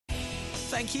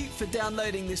Thank you for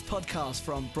downloading this podcast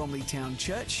from Bromley Town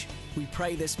Church. We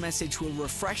pray this message will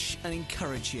refresh and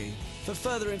encourage you. For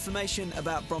further information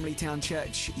about Bromley Town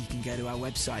Church, you can go to our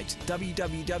website,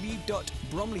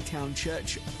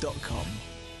 www.bromleytownchurch.com.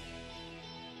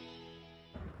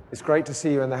 It's great to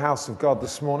see you in the house of God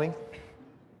this morning.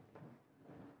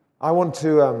 I want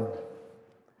to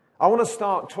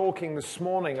start talking this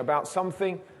morning about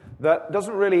something that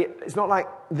doesn't really, it's not like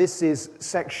this is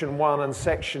section 1 and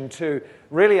section 2.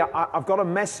 Really, I've got a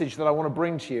message that I want to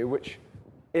bring to you, which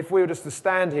if we were just to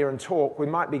stand here and talk, we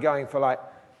might be going for like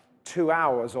 2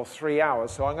 hours or 3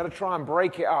 hours. So I'm going to try and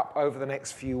break it up over the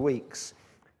next few weeks.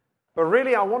 But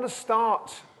really, I want to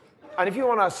start, and if you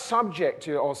want a subject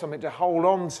to or something to hold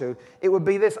on to, it would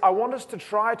be this. I want us to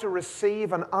try to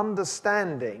receive an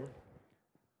understanding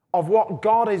of what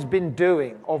God has been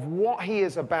doing, of what He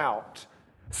is about,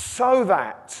 so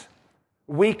that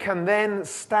we can then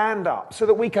stand up, so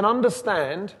that we can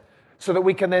understand, so that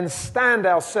we can then stand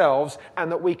ourselves, and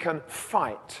that we can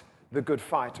fight the good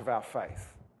fight of our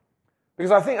faith.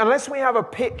 Because I think unless we have a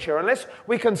picture, unless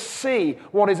we can see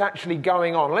what is actually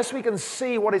going on, unless we can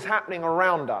see what is happening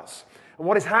around us, and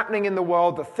what is happening in the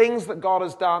world, the things that God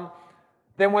has done,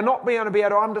 then we're not going to be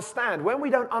able to understand. When we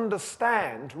don't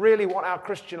understand really what our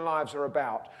Christian lives are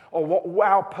about, or what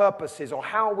our purpose is, or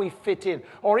how we fit in,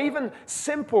 or even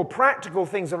simple practical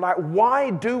things of like, why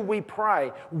do we pray?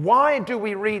 Why do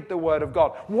we read the Word of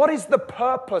God? What is the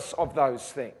purpose of those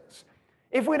things?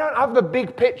 If we don't have the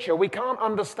big picture, we can't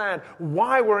understand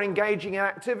why we're engaging in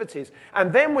activities.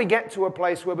 And then we get to a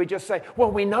place where we just say,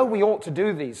 well, we know we ought to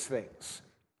do these things,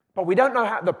 but we don't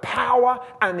know the power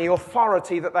and the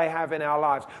authority that they have in our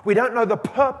lives. We don't know the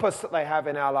purpose that they have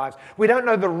in our lives. We don't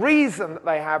know the reason that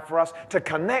they have for us to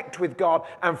connect with God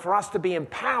and for us to be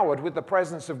empowered with the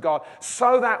presence of God,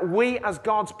 so that we as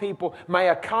God's people may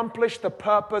accomplish the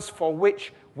purpose for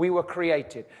which we were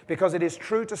created. Because it is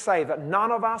true to say that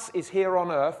none of us is here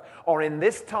on earth or in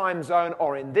this time zone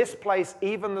or in this place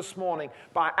even this morning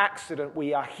by accident.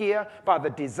 We are here by the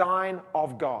design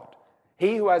of God.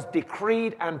 He who has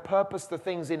decreed and purposed the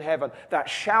things in heaven that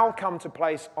shall come to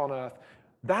place on earth.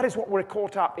 That is what we're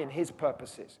caught up in, His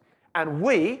purposes. And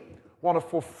we want to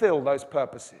fulfill those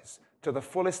purposes to the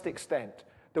fullest extent,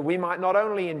 that we might not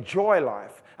only enjoy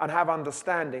life and have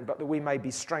understanding, but that we may be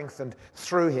strengthened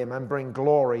through Him and bring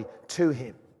glory to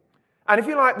Him. And if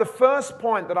you like, the first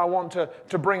point that I want to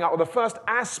bring up, or the first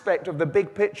aspect of the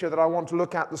big picture that I want to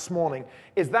look at this morning,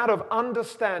 is that of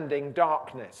understanding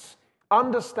darkness.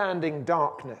 Understanding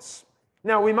darkness.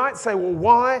 Now, we might say, well,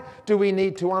 why do we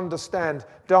need to understand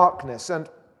darkness? And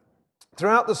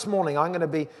throughout this morning, I'm going to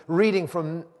be reading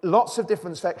from lots of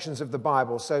different sections of the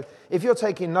Bible. So if you're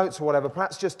taking notes or whatever,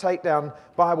 perhaps just take down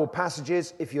Bible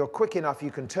passages. If you're quick enough, you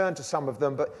can turn to some of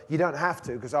them, but you don't have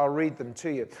to, because I'll read them to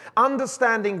you.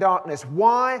 Understanding darkness.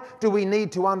 Why do we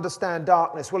need to understand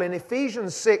darkness? Well, in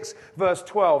Ephesians 6, verse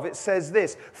 12, it says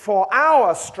this: for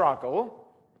our struggle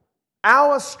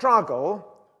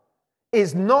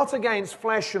is not against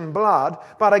flesh and blood,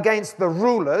 but against the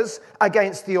rulers,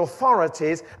 against the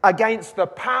authorities, against the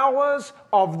powers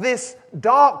of this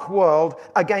dark world,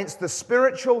 against the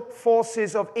spiritual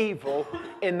forces of evil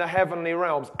in the heavenly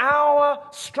realms. Our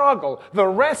struggle, the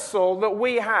wrestle that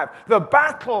we have, the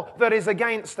battle that is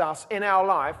against us in our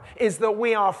life, is that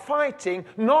we are fighting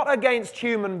not against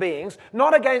human beings,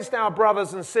 not against our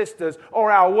brothers and sisters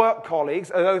or our work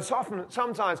colleagues, although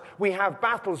sometimes we have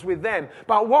battles with them,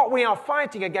 but what we are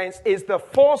fighting against is the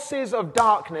forces of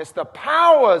darkness, the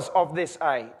powers of this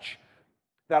age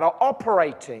that are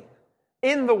operating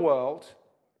in the world,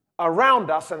 around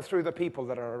us, and through the people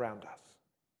that are around us.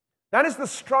 That is the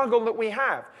struggle that we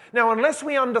have. Now, unless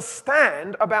we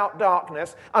understand about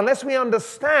darkness, unless we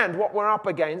understand what we're up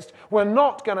against, we're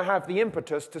not going to have the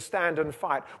impetus to stand and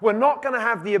fight. We're not going to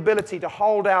have the ability to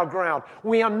hold our ground.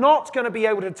 We are not going to be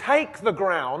able to take the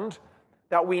ground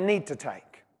that we need to take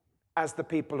as the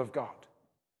people of God.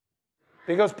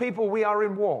 Because people, we are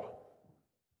in war.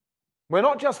 We're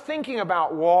not just thinking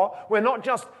about war. We're not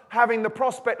just having the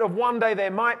prospect of one day there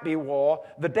might be war.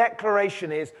 The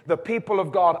declaration is the people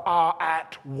of God are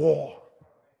at war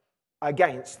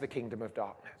against the kingdom of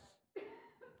darkness.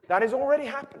 That is already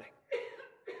happening.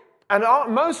 And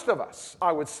most of us,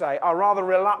 I would say, are rather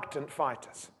reluctant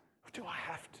fighters. Do I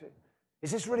have to?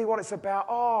 Is this really what it's about?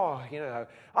 Oh,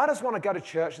 I just want to go to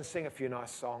church and sing a few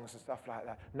nice songs and stuff like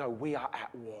that. No, we are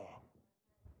at war.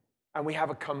 And we have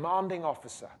a commanding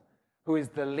officer who is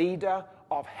the leader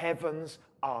of heaven's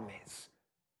armies.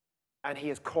 And He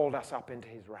has called us up into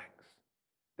His ranks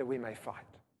that we may fight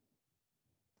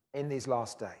in these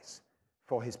last days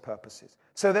for his purposes.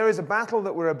 So there is a battle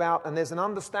that we're about, and there's an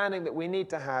understanding that we need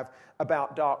to have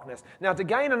about darkness. Now, to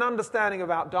gain an understanding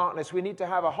about darkness, we need to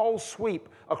have a whole sweep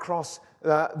across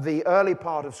the early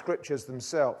part of Scriptures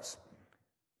themselves.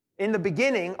 In the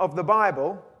beginning of the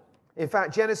Bible, in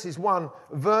fact, Genesis 1,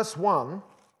 verse 1,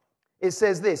 it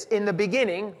says this: in the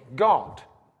beginning, God.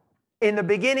 In the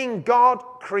beginning, God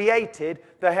created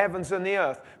the heavens and the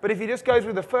earth. But if you just go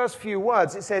through the first few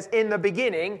words, it says, in the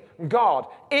beginning, God.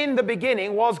 In the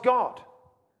beginning was God.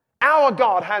 Our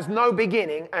God has no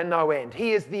beginning and no end.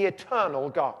 He is the eternal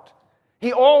God.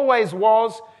 He always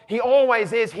was, He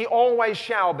always is, He always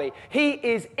shall be. He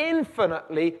is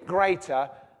infinitely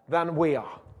greater than we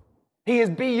are. He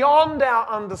is beyond our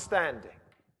understanding.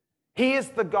 He is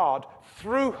the God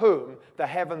through whom the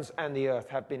heavens and the earth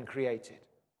have been created.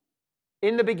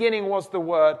 In the beginning was the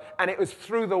Word, and it was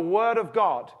through the Word of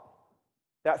God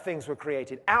that things were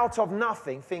created. Out of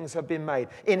nothing, things have been made.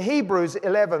 In Hebrews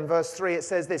 11, verse 3, it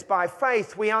says this: by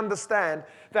faith we understand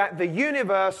that the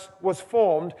universe was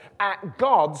formed at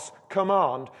God's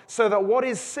command, so that what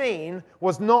is seen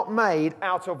was not made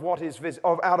out of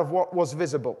what was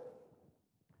visible.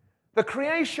 The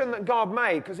creation that God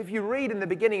made, because if you read in the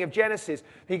beginning of Genesis,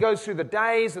 he goes through the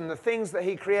days and the things that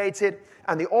he created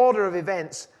and the order of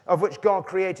events of which God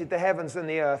created the heavens and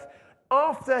the earth.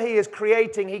 After he is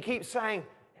creating, he keeps saying,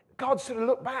 God sort of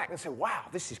looked back and said, wow,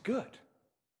 this is good.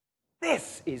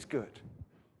 This is good.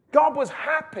 God was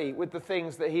happy with the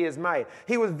things that he has made.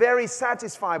 He was very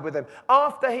satisfied with them.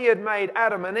 After he had made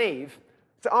Adam and Eve,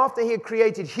 so after he had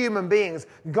created human beings,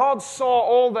 God saw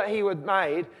all that he had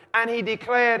made and he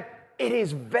declared, it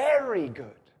is very good.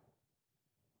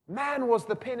 Man was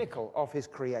the pinnacle of his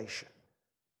creation.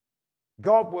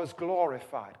 God was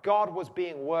glorified. God was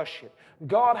being worshipped.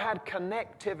 God had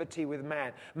connectivity with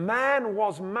man. Man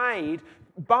was made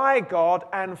by God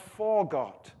and for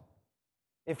God.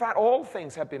 In fact, all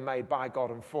things have been made by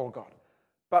God and for God.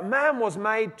 But man was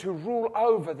made to rule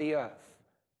over the earth.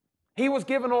 He was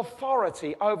given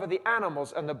authority over the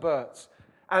animals and the birds.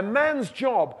 And man's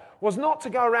job was not to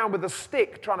go around with a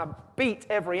stick trying to beat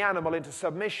every animal into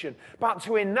submission, but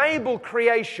to enable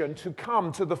creation to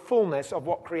come to the fullness of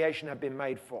what creation had been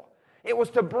made for. It was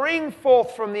to bring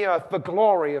forth from the earth the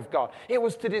glory of God. It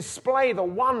was to display the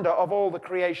wonder of all the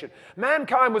creation.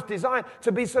 Mankind was designed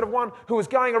to be sort of one who was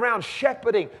going around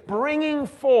shepherding, bringing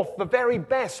forth the very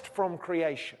best from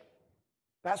creation.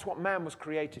 That's what man was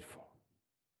created for.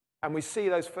 And we see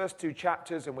those first two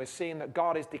chapters, and we're seeing that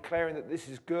God is declaring that this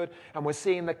is good, and we're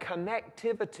seeing the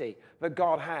connectivity that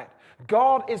God had.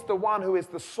 God is the one who is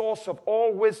the source of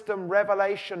all wisdom,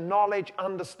 revelation, knowledge,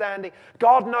 understanding.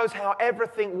 God knows how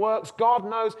everything works. God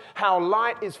knows how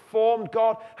light is formed.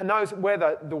 God knows where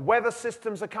the weather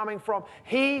systems are coming from.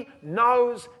 He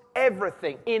knows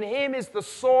everything. In him is the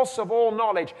source of all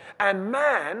knowledge. And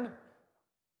man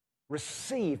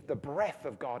received the breath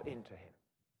of God into him.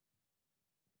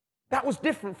 That was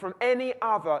different from any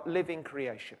other living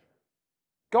creation.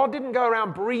 God didn't go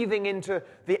around breathing into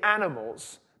the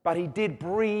animals, but he did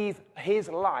breathe his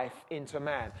life into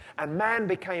man. And man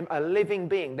became a living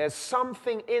being. There's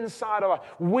something inside of us.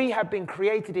 We have been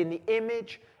created in the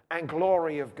image and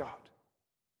glory of God.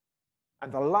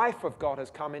 And the life of God has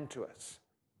come into us.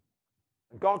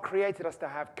 And God created us to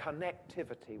have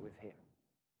connectivity with him.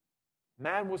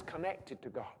 Man was connected to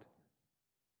God.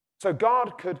 So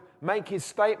God could make his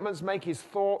statements, make his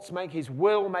thoughts, make his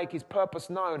will, make his purpose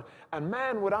known, and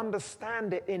man would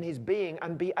understand it in his being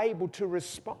and be able to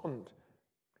respond.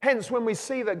 Hence, when we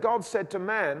see that God said to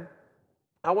man,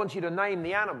 I want you to name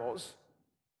the animals,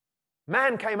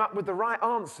 man came up with the right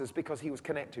answers because he was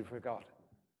connected with God.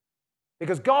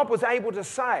 Because God was able to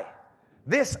say,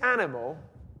 this animal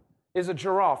is a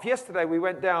giraffe. Yesterday we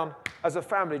went down as a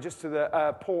family just to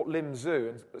the Port Lim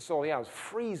Zoo and saw the animals,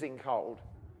 freezing cold.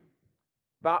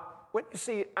 But when you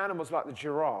see animals like the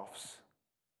giraffes,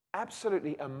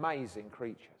 absolutely amazing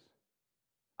creatures.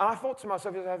 And I thought to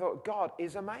myself, God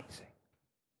is amazing.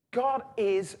 God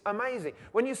is amazing.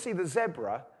 When you see the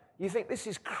zebra, you think, this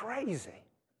is crazy.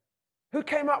 Who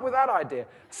came up with that idea?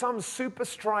 Some super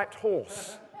striped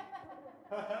horse.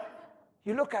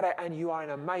 You look at it and you are in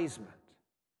amazement.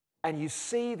 And you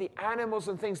see the animals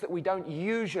and things that we don't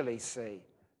usually see.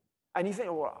 And you think,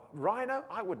 well, rhino?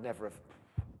 I would never have.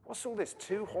 What's all this?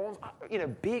 2 horns?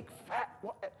 Big, fat.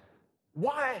 What?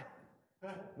 Why?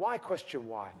 Why? Question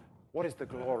why. What is the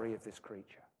glory of this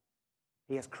creature?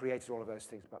 He has created all of those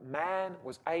things. But man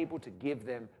was able to give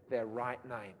them their right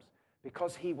names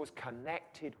because he was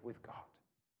connected with God.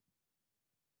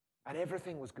 And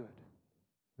everything was good.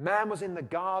 Man was in the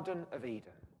Garden of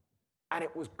Eden, and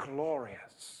it was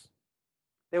glorious.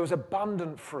 There was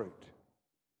abundant fruit.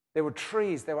 There were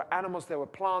trees, there were animals, there were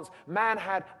plants. Man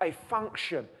had a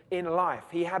function in life.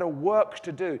 He had a work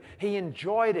to do. He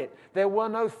enjoyed it. There were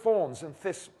no thorns and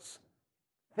thistles.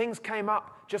 Things came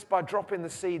up just by dropping the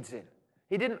seeds in.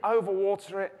 He didn't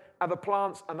overwater it and the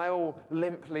plants, and they all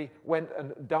limply went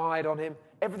and died on him.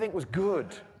 Everything was good.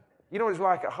 You know what it's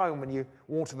like at home when you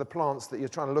water the plants that you're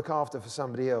trying to look after for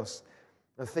somebody else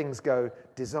and things go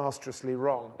disastrously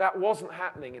wrong. That wasn't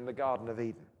happening in the Garden of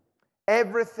Eden.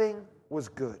 Everything was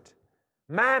good.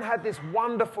 Man had this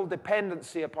wonderful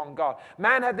dependency upon God.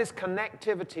 Man had this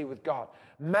connectivity with God.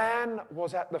 Man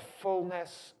was at the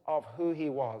fullness of who he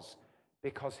was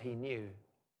because he knew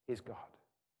his God.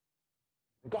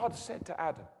 God said to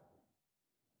Adam,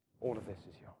 all of this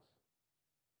is yours.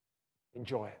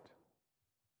 Enjoy it.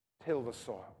 Till the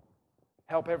soil.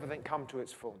 Help everything come to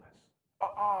its fullness.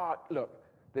 Look,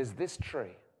 there's this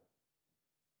tree.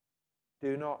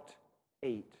 Do not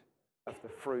eat of the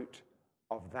fruit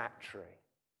of that tree.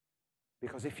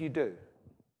 Because if you do,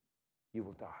 you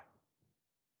will die.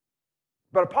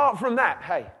 But apart from that,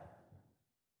 hey,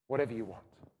 whatever you want.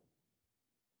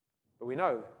 But we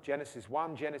know Genesis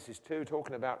 1, Genesis 2,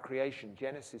 talking about creation,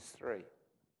 Genesis 3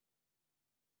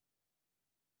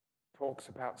 talks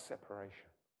about separation.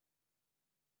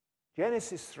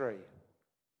 Genesis 3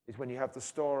 is when you have the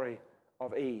story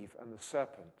of Eve and the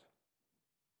serpent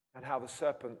and how the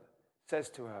serpent says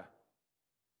to her,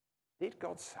 did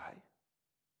God say?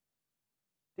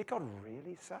 Did God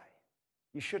really say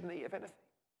you shouldn't eat of anything?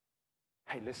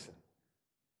 Hey, listen,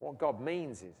 what God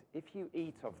means is if you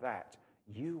eat of that,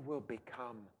 you will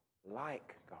become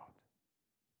like God,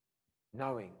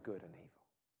 knowing good and evil.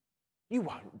 You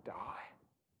won't die.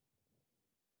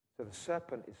 So the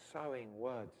serpent is sowing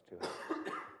words to her.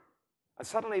 And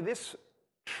suddenly this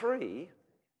tree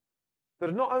that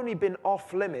had not only been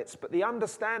off limits, but the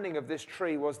understanding of this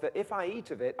tree was that if I eat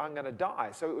of it, I'm going to die.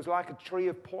 So it was like a tree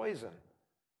of poison.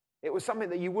 It was something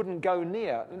that you wouldn't go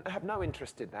near. I have no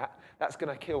interest in that. That's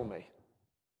going to kill me.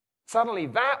 Suddenly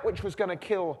that which was going to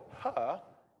kill her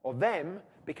or them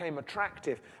became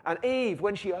attractive. And Eve,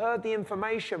 when she heard the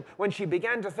information, when she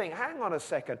began to think, hang on a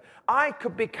second, I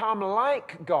could become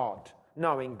like God,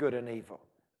 knowing good and evil.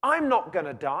 I'm not going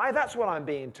to die. That's what I'm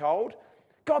being told.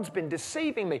 God's been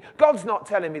deceiving me. God's not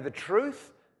telling me the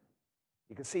truth.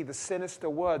 You can see the sinister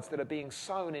words that are being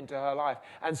sown into her life.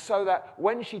 And so that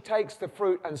when she takes the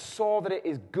fruit and saw that it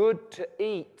is good to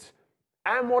eat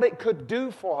and what it could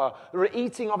do for her, the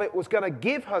eating of it was going to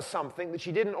give her something that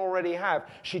she didn't already have.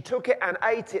 She took it and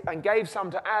ate it and gave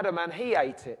some to Adam and he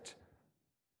ate it.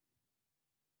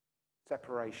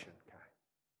 Separation.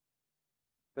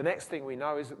 The next thing we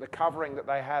know is that the covering that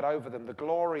they had over them, the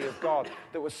glory of God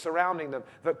that was surrounding them,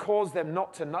 that caused them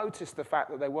not to notice the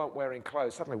fact that they weren't wearing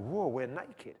clothes. Suddenly, whoa, we're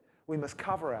naked. We must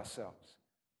cover ourselves.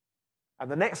 And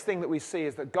the next thing that we see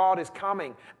is that God is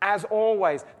coming, as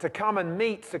always, to come and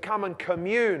meet, to come and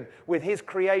commune with his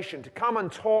creation, to come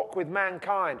and talk with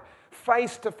mankind,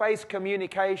 face-to-face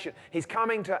communication. He's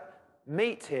coming to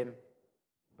meet him.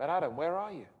 But Adam, where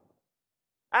are you?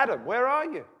 Adam, where are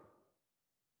you?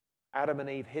 Adam and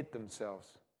Eve hid themselves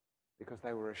because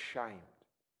they were ashamed.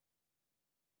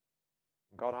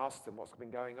 God asked them, what's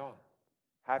been going on?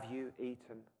 Have you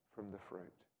eaten from the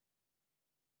fruit?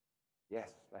 Yes,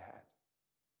 they had.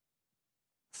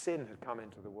 Sin had come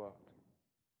into the world.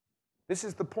 This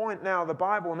is the point now. The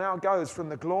Bible now goes from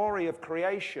the glory of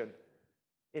creation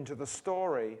into the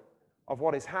story of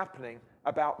what is happening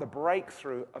about the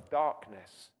breakthrough of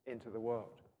darkness into the world.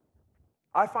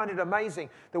 I find it amazing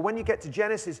that when you get to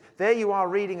Genesis, there you are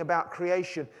reading about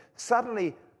creation.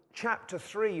 Suddenly, chapter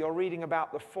 3, you're reading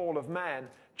about the fall of man.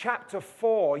 Chapter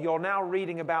 4, you're now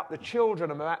reading about the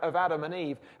children of Adam and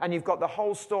Eve. And you've got the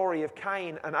whole story of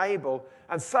Cain and Abel.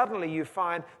 And suddenly you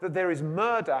find that there is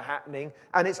murder happening.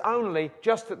 And it's only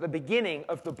just at the beginning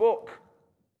of the book.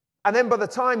 And then by the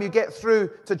time you get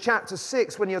through to chapter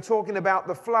 6, when you're talking about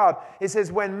the flood, it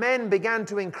says, when men began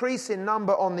to increase in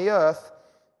number on the earth.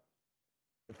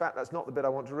 In fact, that's not the bit I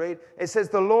want to read. It says,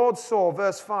 the Lord saw,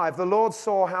 verse 5, the Lord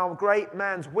saw how great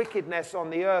man's wickedness on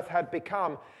the earth had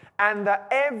become, and that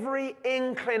every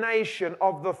inclination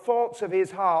of the thoughts of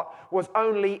his heart was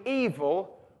only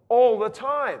evil all the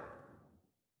time.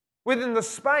 Within the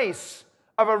space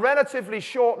of a relatively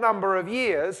short number of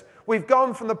years, we've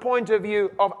gone from the point of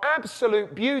view of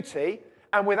absolute beauty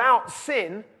and without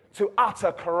sin to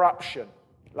utter corruption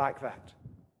like that.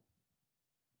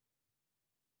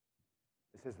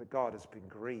 It says that God has been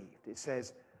grieved. It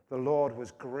says the Lord was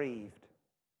grieved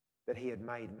that he had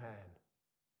made man.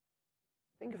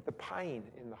 Think of the pain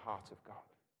in the heart of God.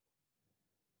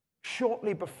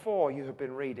 shortly before you have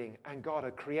been reading, and God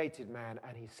had created man,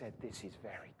 and he said, this is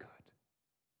very good.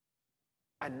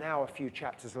 And now a few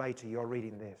chapters later, you're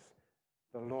reading this.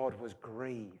 The Lord was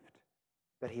grieved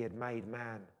that he had made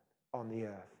man on the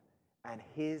earth, and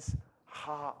his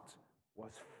heart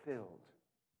was filled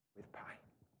with pain.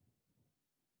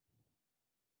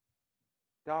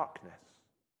 Darkness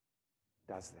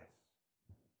does this.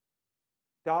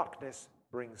 Darkness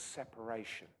brings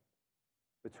separation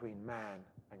between man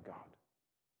and God.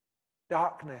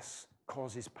 Darkness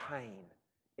causes pain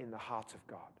in the heart of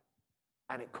God,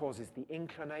 and it causes the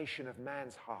inclination of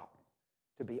man's heart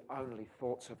to be only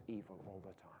thoughts of evil all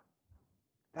the time.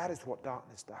 That is what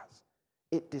darkness does.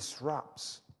 It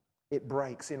disrupts. It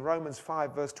breaks. In Romans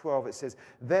 5 verse 12 it says,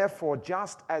 therefore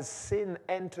just as sin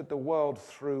entered the world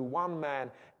through one man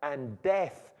and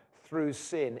death through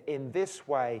sin, in this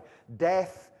way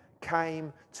death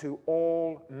came to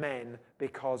all men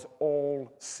because all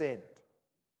sinned.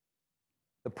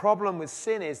 The problem with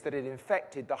sin is that it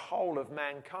infected the whole of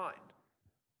mankind.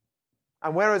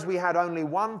 And whereas we had only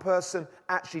one person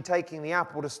actually taking the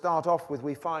apple to start off with,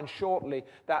 we find shortly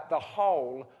that the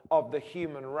whole of the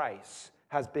human race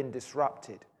has been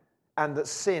disrupted, and that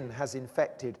sin has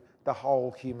infected the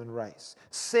whole human race.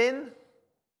 Sin,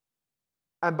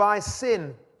 and by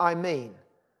sin I mean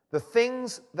the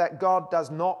things that God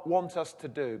does not want us to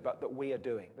do, but that we are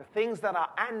doing. The things that are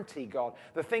anti-God,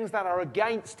 the things that are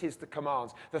against his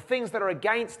commands, the things that are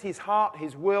against his heart,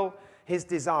 his will, his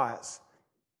desires.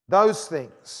 Those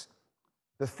things,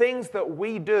 the things that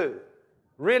we do,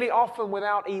 really often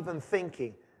without even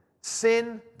thinking.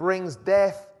 Sin brings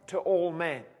death to all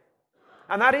men.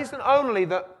 And that isn't only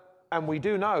that, and we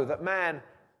do know that man,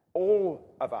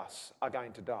 all of us are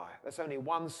going to die. There's only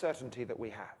one certainty that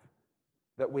we have,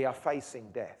 that we are facing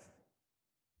death.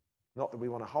 Not that we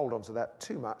want to hold on to that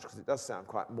too much, because it does sound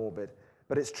quite morbid,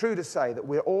 but it's true to say that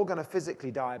we're all going to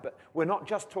physically die, but we're not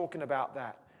just talking about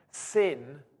that.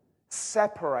 Sin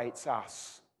separates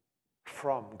us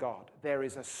from God. There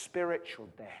is a spiritual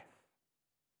death,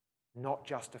 not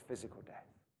just a physical death.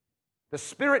 The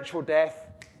spiritual death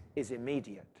is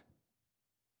immediate.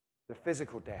 The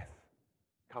physical death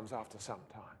comes after some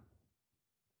time.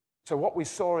 So what we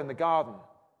saw in the garden,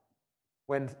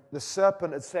 when the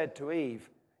serpent had said to Eve,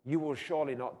 you will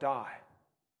surely not die.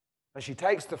 And she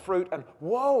takes the fruit and,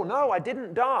 whoa, no, I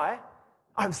didn't die.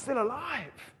 I'm still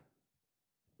alive.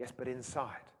 Yes, but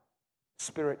inside,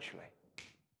 spiritually,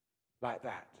 like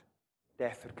that,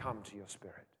 death had come to your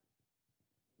spirit.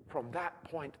 From that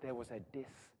point, there was a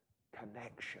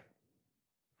disconnection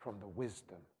from the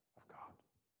wisdom of God.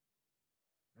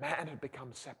 Man had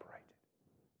become separated.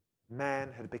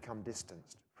 Man had become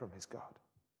distanced from his God.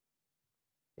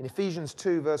 In Ephesians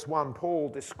 2, verse 1, Paul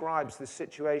describes this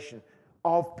situation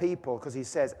of people, because he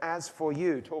says, as for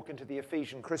you, talking to the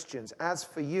Ephesian Christians, as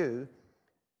for you,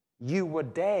 you were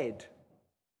dead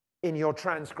in your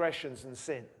transgressions and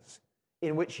sins,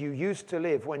 in which you used to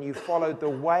live when you followed the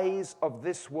ways of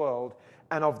this world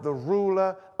and of the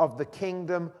ruler of the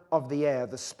kingdom of the air,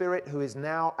 the spirit who is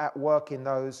now at work in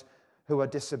those who are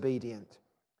disobedient.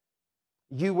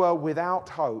 You were without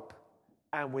hope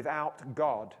and without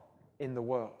God in the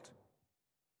world.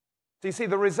 So you see,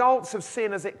 the results of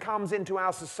sin as it comes into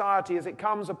our society, as it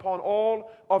comes upon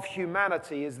all of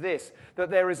humanity, is this,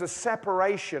 that there is a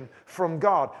separation from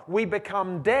God. We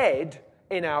become dead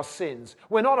in our sins.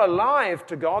 We're not alive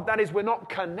to God, that is, we're not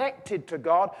connected to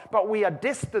God, but we are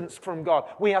distanced from God.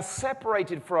 We are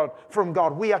separated from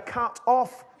God. We are cut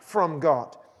off from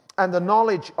God and the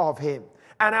knowledge of him.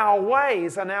 And our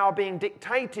ways are now being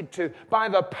dictated to by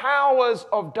the powers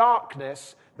of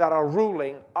darkness that are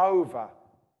ruling over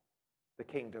the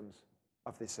kingdoms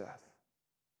of this earth.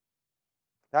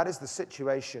 That is the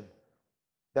situation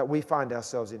that we find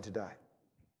ourselves in today.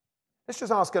 Let's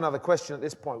just ask another question at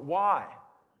this point. Why?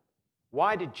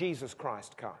 Why did Jesus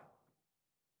Christ come?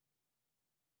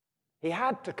 He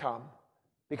had to come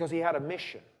because he had a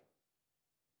mission.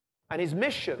 And his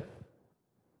mission,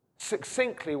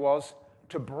 succinctly, was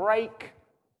to break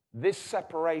this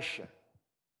separation,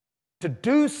 to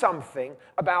do something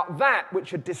about that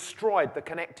which had destroyed the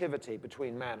connectivity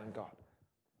between man and God.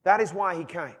 That is why he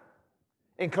came.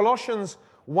 In Colossians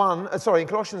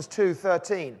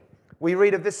 2:13, we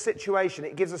read of this situation.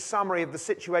 It gives a summary of the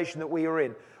situation that we are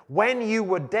in. When you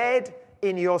were dead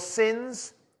in your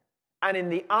sins and in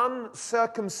the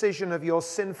uncircumcision of your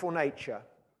sinful nature,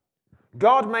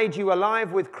 God made you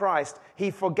alive with Christ.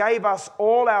 He forgave us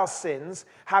all our sins,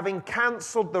 having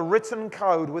cancelled the written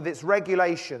code with its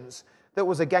regulations that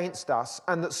was against us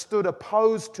and that stood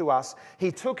opposed to us.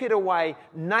 He took it away,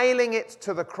 nailing it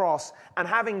to the cross, and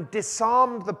having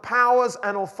disarmed the powers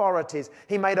and authorities,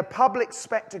 he made a public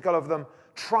spectacle of them,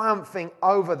 triumphing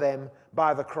over them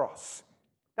by the cross.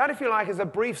 That, if you like, is a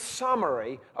brief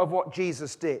summary of what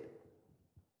Jesus did,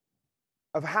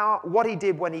 of what he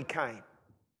did when he came.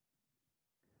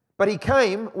 But he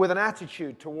came with an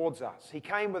attitude towards us. He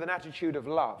came with an attitude of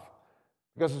love.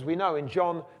 Because as we know, in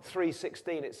John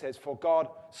 3:16 it says, "For God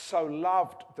so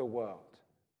loved the world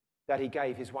that he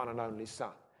gave his one and only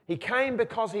Son." He came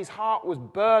because his heart was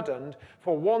burdened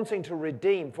for wanting to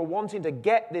redeem, for wanting to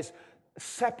get this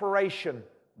separation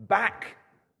back,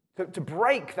 to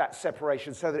break that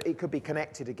separation so that it could be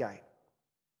connected again.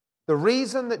 The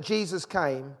reason that Jesus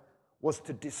came was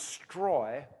to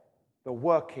destroy the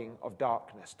working of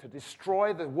darkness, to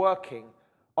destroy the working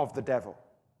of the devil.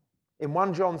 In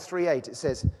 1 John 3:8 it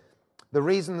says, "The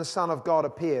reason the Son of God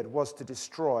appeared was to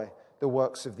destroy the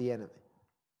works of the enemy."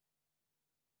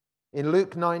 In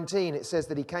Luke 19 it says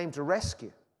that he came to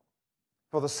rescue.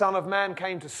 "For the Son of Man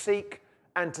came to seek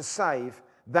and to save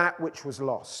that which was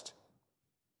lost."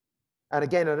 And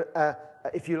again,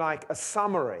 if you like, a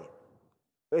summary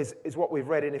is what we've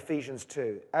read in Ephesians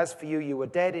 2. "As for you, you were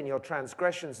dead in your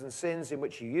transgressions and sins in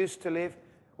which you used to live,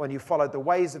 when you followed the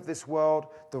ways of this world,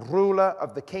 the ruler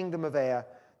of the kingdom of air,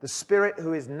 the spirit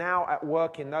who is now at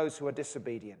work in those who are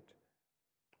disobedient.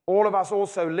 All of us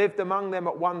also lived among them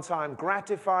at one time,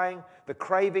 gratifying the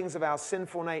cravings of our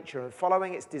sinful nature and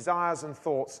following its desires and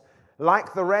thoughts.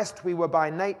 Like the rest, we were by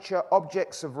nature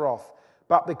objects of wrath,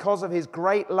 but because of his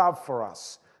great love for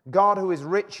us, God, who is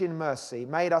rich in mercy,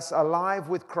 made us alive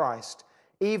with Christ,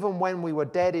 even when we were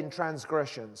dead in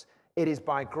transgressions. It is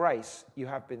by grace you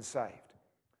have been saved."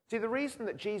 See, the reason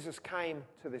that Jesus came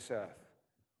to this earth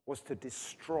was to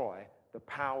destroy the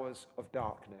powers of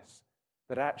darkness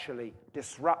that actually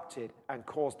disrupted and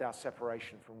caused our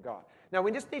separation from God. Now,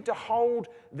 we just need to hold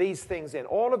these things in.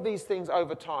 All of these things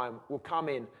over time will come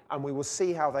in and we will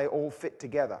see how they all fit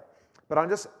together. But I'm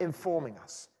just informing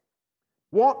us.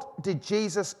 What did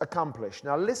Jesus accomplish?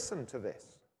 Now, listen to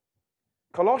this.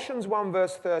 Colossians 1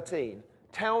 verse 13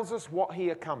 tells us what he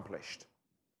accomplished.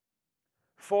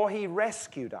 "For he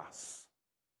rescued us.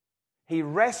 He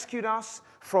rescued us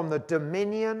from the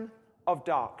dominion of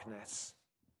darkness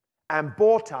and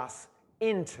brought us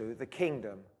into the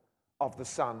kingdom of the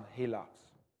Son he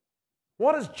loves."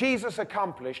 What has Jesus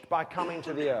accomplished by coming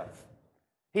to the earth?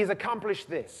 He's accomplished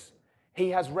this.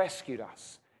 He has rescued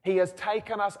us. He has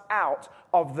taken us out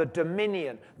of the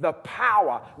dominion, the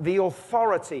power, the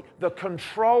authority, the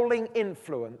controlling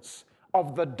influence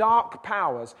of the dark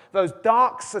powers, those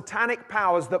dark satanic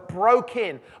powers that broke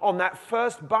in on that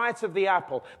first bite of the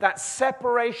apple, that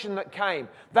separation that came,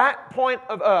 that point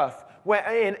of earth, where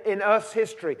in Earth's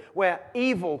history, where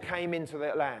evil came into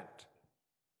the land.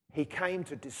 He came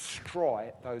to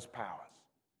destroy those powers.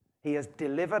 He has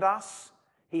delivered us.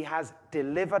 He has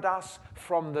delivered us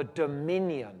from the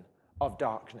dominion of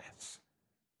darkness.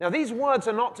 Now, these words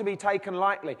are not to be taken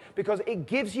lightly because it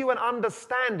gives you an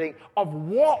understanding of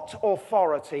what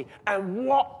authority and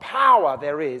what power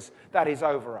there is that is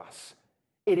over us.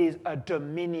 It is a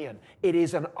dominion. It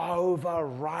is an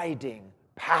overriding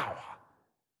power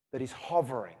that is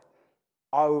hovering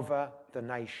over the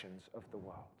nations of the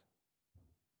world.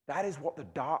 That is what the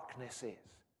darkness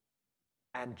is.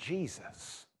 And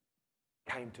Jesus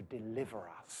came to deliver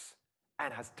us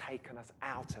and has taken us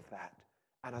out of that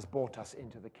and has brought us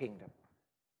into the kingdom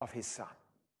of his Son,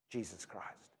 Jesus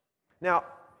Christ. Now,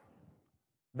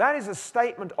 that is a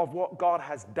statement of what God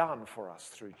has done for us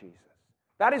through Jesus.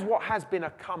 That is what has been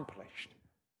accomplished.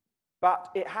 But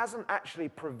it hasn't actually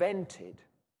prevented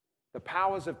the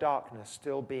powers of darkness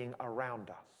still being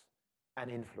around us and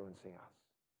influencing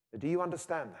us. Do you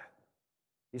understand that?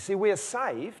 You see, we are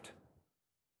saved,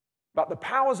 but the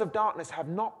powers of darkness have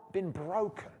not been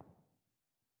broken.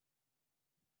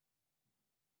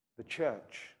 The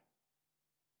church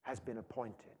has been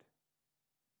appointed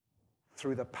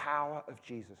through the power of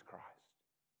Jesus Christ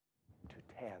to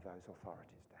tear those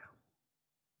authorities down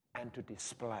and to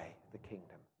display the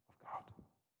kingdom of God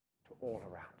to all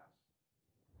around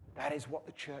us. That is what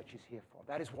the church is here for.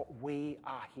 That is what we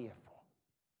are here for.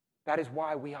 That is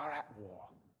why we are at war,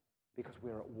 because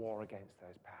we're at war against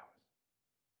those powers.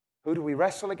 Who do we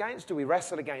wrestle against? Do we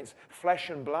wrestle against flesh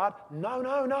and blood? No,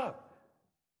 no, no.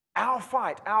 Our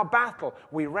fight, our battle,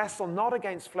 we wrestle not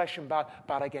against flesh and blood,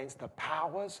 but against the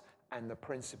powers and the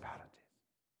principalities.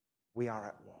 We are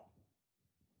at war.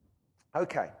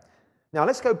 Okay, Now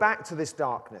let's go back to this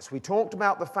darkness. We talked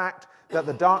about the fact that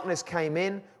the darkness came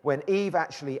in when Eve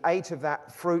actually ate of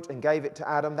that fruit and gave it to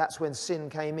Adam. That's when sin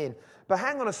came in. But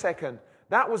hang on a second.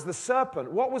 That was the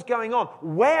serpent. What was going on?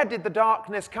 Where did the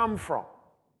darkness come from?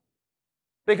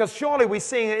 Because surely we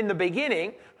see in the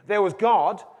beginning there was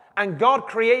God, and God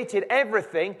created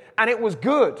everything, and it was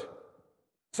good.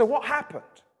 So what happened?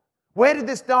 Where did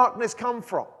this darkness come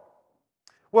from?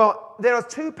 Well, there are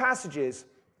two passages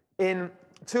in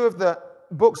two of the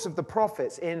books of the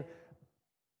prophets, in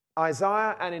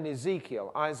Isaiah and in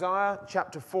Ezekiel. Isaiah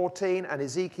chapter 14 and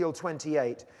Ezekiel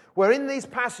 28, where in these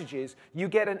passages you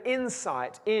get an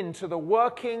insight into the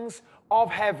workings of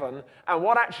heaven and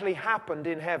what actually happened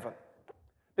in heaven.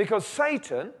 Because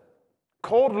Satan,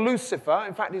 called Lucifer,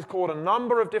 in fact he's called a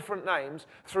number of different names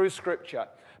through Scripture,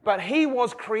 but he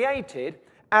was created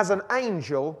as an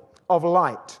angel of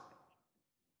light.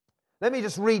 Let me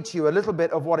just read to you a little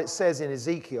bit of what it says in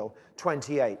Ezekiel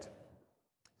 28,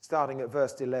 starting at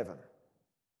verse 11.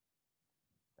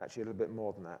 Actually, a little bit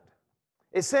more than that.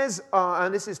 It says,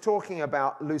 and this is talking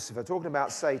about Lucifer, talking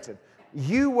about Satan,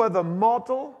 "You were the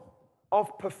model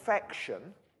of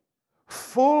perfection,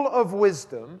 full of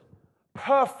wisdom,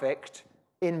 perfect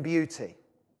in beauty."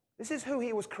 This is who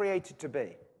he was created to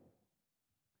be.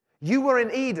 "You were in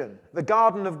Eden, the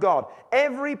garden of God.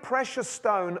 Every precious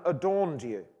stone adorned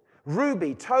you.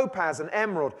 Ruby, topaz, and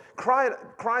emerald,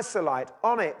 chrysolite,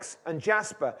 onyx, and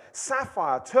jasper,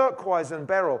 sapphire, turquoise, and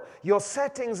beryl. Your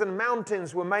settings and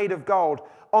mountains were made of gold.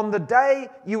 On the day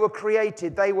you were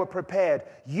created, they were prepared.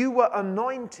 You were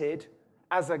anointed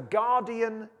as a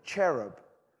guardian cherub,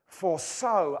 for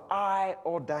so I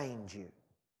ordained you.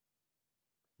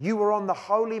 You were on the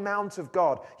holy mount of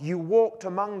God. You walked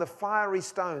among the fiery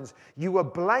stones. You were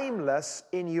blameless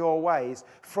in your ways.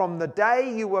 From the day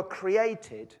you were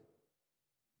created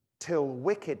till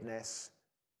wickedness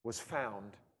was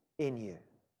found in you.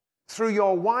 Through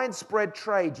your widespread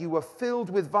trade, you were filled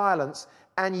with violence,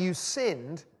 and you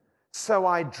sinned, so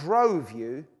I drove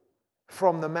you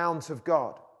from the mount of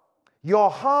God.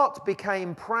 Your heart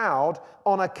became proud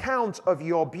on account of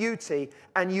your beauty,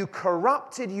 and you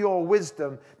corrupted your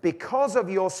wisdom because of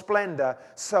your splendor,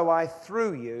 so I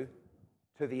threw you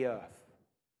to the earth."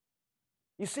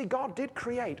 You see, God did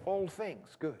create all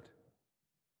things good.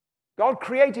 God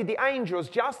created the angels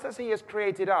just as He has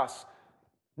created us,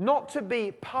 not to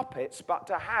be puppets, but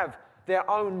to have their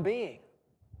own being.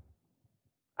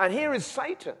 And here is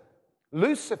Satan,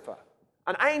 Lucifer,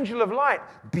 an angel of light,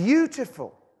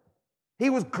 beautiful.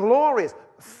 He was glorious,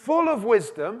 full of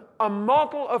wisdom, a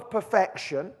model of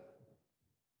perfection,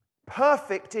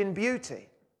 perfect in beauty.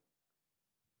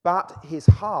 But his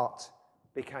heart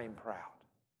became proud.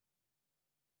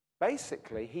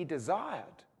 Basically, he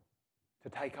desired to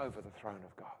take over the throne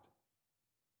of God.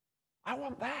 I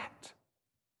want that.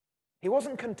 He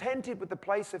wasn't contented with the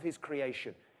place of his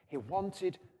creation. He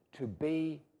wanted to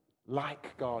be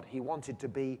like God. He wanted to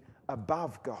be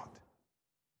above God.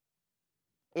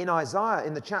 In Isaiah,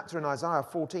 in the chapter in Isaiah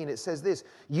 14, it says this: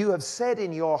 "You have said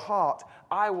in your heart,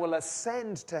 I will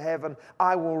ascend to heaven.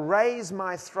 I will raise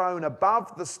my throne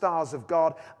above the stars of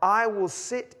God. I will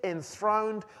sit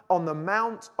enthroned on the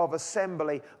mount of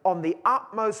assembly, on the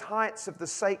utmost heights of the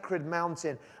sacred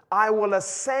mountain. I will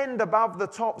ascend above the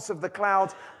tops of the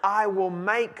clouds. I will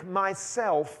make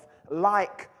myself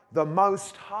like the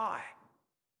Most High."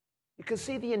 You can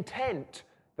see the intent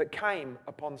that came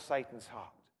upon Satan's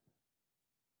heart.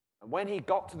 And when he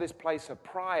got to this place of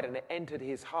pride and it entered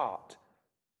his heart,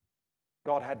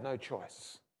 God had no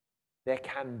choice. There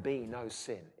can be no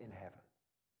sin in heaven.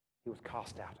 He was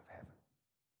cast out of heaven.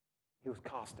 He was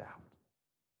cast out.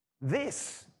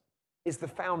 This is the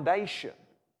foundation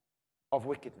of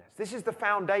wickedness. This is the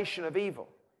foundation of evil.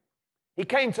 He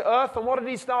came to earth, and what did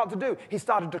he start to do? He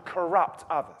started to corrupt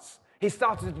others. He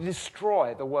started to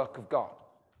destroy the work of God.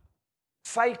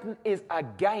 Satan is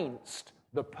against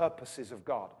the purposes of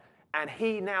God. And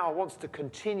he now wants to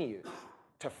continue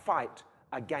to fight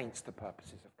against the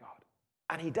purposes of God.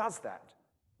 And he does that,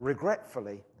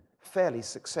 regretfully, fairly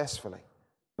successfully.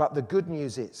 But the good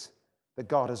news is that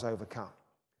God has overcome.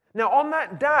 Now, on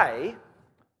that day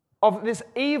of this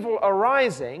evil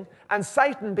arising and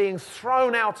Satan being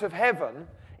thrown out of heaven,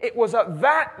 it was at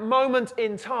that moment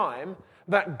in time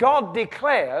that God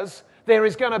declares there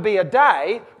is going to be a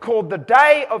day called the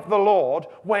Day of the Lord,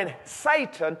 when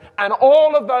Satan and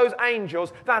all of those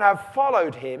angels that have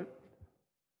followed him,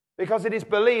 because it is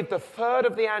believed a third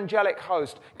of the angelic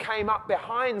host came up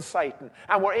behind Satan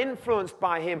and were influenced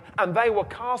by him, and they were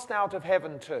cast out of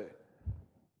heaven too.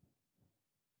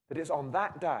 That it's on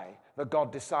that day that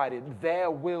God decided there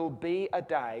will be a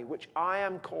day which I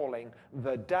am calling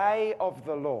the day of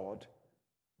the Lord,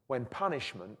 when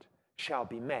punishment shall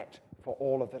be met for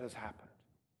all of that has happened.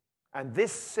 And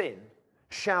this sin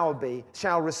shall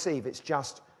receive its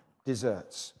just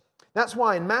deserts. That's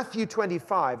why in Matthew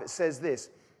 25 it says this,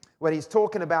 when he's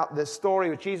talking about the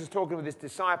story of Jesus talking with his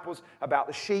disciples about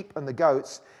the sheep and the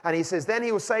goats, and he says, then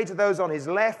he will say to those on his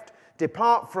left,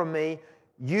 depart from me,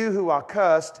 you who are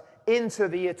cursed, into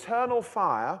the eternal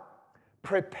fire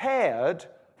prepared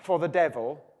for the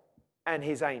devil and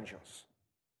his angels.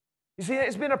 You see,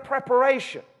 it's been a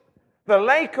preparation. The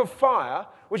lake of fire,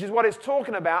 which is what it's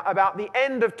talking about the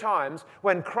end of times,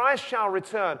 when Christ shall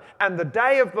return and the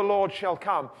day of the Lord shall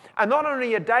come. And not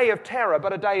only a day of terror,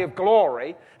 but a day of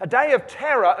glory, a day of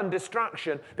terror and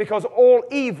destruction, because all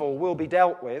evil will be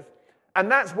dealt with. And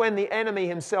that's when the enemy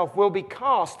himself will be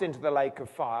cast into the lake of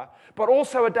fire, but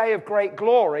also a day of great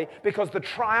glory, because the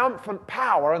triumphant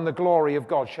power and the glory of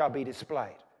God shall be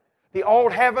displayed. The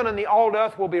old heaven and the old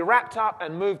earth will be wrapped up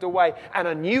and moved away, and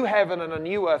a new heaven and a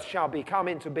new earth shall come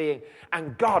into being,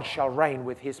 and God shall reign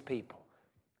with his people,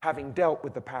 having dealt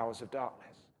with the powers of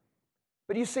darkness.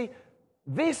 But you see,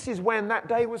 this is when that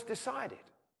day was decided.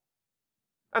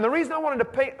 And the reason I wanted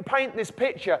to paint this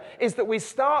picture is that we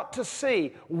start to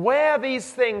see where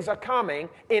these things are coming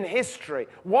in history,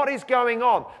 what is going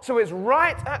on. So it's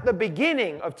right at the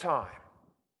beginning of time.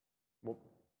 Well,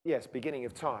 yes, beginning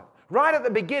of time. Right at the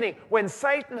beginning, when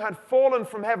Satan had fallen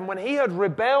from heaven, when he had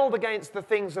rebelled against the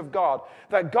things of God,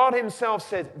 that God himself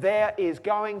said, there is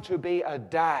going to be a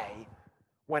day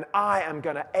when I am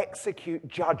going to execute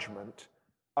judgment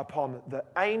upon the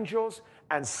angels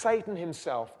and Satan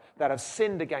himself that have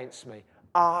sinned against me.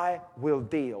 I will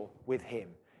deal with him.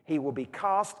 He will be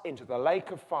cast into the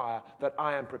lake of fire that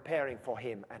I am preparing for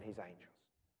him and his angels.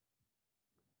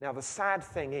 Now, the sad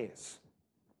thing is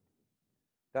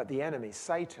that the enemy,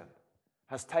 Satan,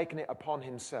 has taken it upon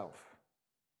himself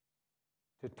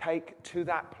to take to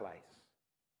that place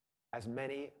as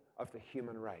many of the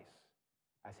human race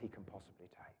as he can possibly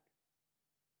take.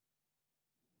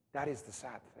 That is the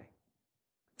sad thing.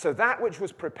 So that which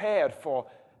was prepared for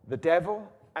the devil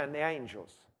and the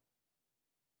angels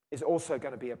is also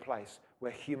going to be a place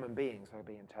where human beings are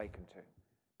being taken to,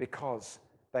 because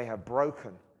they have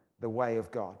broken the way of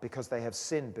God, because they have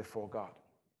sinned before God,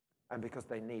 and because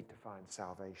they need to find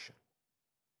salvation.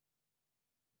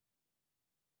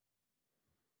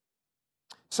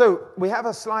 So we have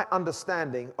a slight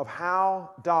understanding of how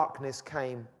darkness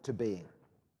came to being.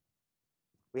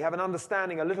 We have an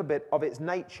understanding a little bit of its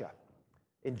nature.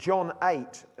 In John 8,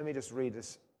 let me just read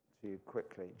this to you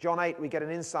quickly. John 8, we get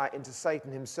an insight into Satan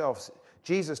himself.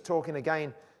 Jesus talking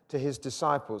again to his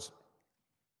disciples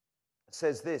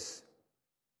says this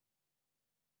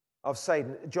of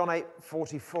Satan. John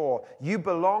 8:44, you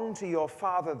belong to your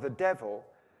father the devil,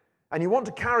 and you want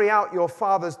to carry out your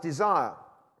father's desire.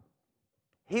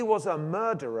 He was a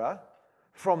murderer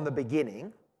from the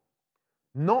beginning,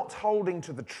 not holding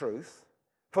to the truth,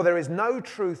 for there is no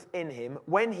truth in him.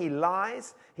 When he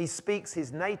lies, he speaks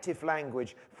his native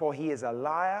language, for he is a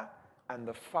liar and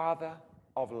the father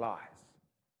of lies.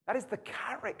 That is the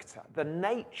character, the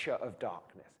nature of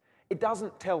darkness. It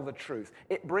doesn't tell the truth.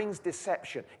 It brings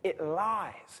deception. It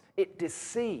lies. It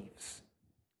deceives.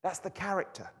 That's the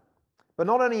character. But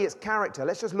not only its character,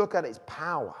 let's just look at its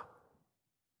power.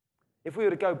 If we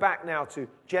were to go back now to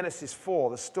Genesis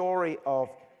 4, the story of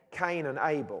Cain and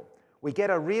Abel, we get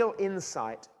a real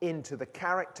insight into the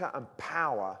character and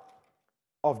power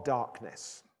of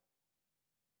darkness.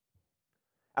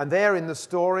 And there in the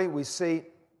story we see,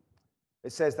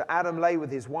 it says that Adam lay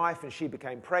with his wife and she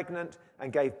became pregnant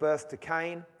and gave birth to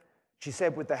Cain. She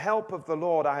said, with the help of the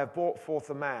Lord I have brought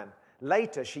forth a man.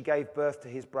 Later she gave birth to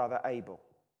his brother Abel.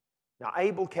 Now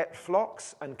Abel kept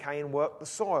flocks and Cain worked the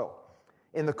soil.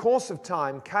 In the course of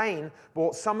time, Cain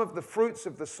brought some of the fruits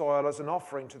of the soil as an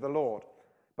offering to the Lord.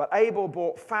 But Abel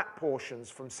brought fat portions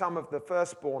from some of the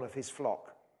firstborn of his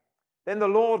flock. Then the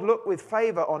Lord looked with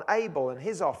favor on Abel and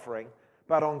his offering,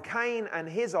 but on Cain and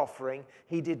his offering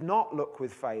he did not look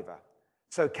with favor.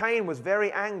 So Cain was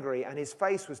very angry and his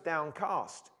face was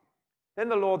downcast. Then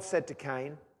the Lord said to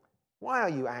Cain, why are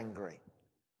you angry?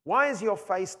 Why is your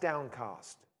face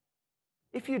downcast?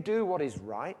 If you do what is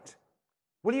right,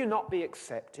 will you not be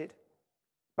accepted?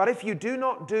 But if you do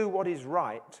not do what is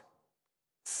right,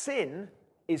 sin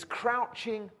is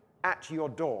crouching at your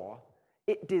door.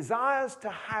 It desires to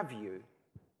have you,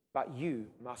 but you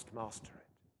must master it.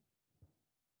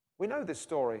 We know this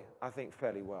story, I think,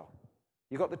 fairly well.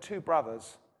 You've got the two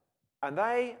brothers, and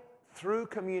they, through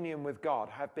communion with God,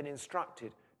 have been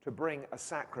instructed to bring a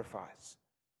sacrifice.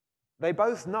 They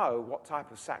both know what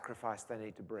type of sacrifice they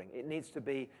need to bring. It needs to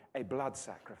be a blood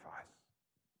sacrifice.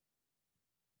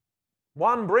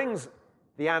 One brings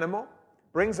the animal,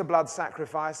 brings a blood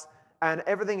sacrifice, and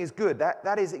everything is good.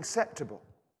 That is acceptable.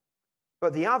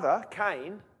 But the other,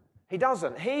 Cain, he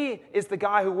doesn't. He is the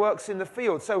guy who works in the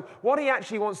field. So what he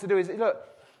actually wants to do is, look,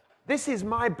 this is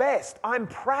my best. I'm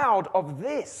proud of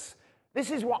this.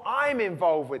 This is what I'm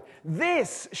involved with.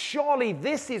 Surely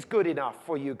this is good enough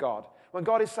for you, God. When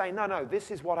God is saying, no,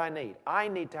 this is what I need. I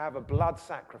need to have a blood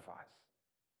sacrifice.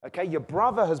 Okay, your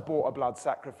brother has brought a blood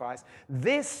sacrifice.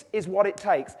 This is what it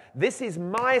takes. This is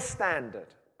my standard.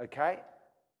 Okay?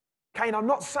 Cain, I'm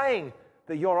not saying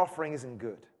that your offering isn't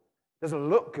good. It doesn't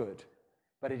look good,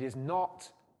 but it is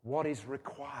not what is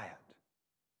required.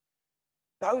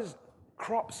 Those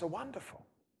crops are wonderful,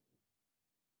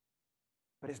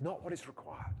 but it's not what is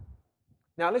required.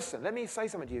 Now listen, let me say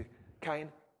something to you, Cain.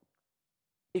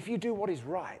 If you do what is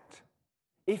right,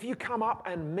 if you come up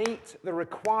and meet the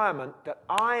requirement that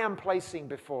I am placing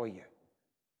before you,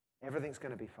 everything's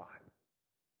going to be fine.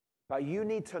 But you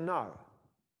need to know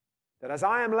that as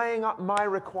I am laying up my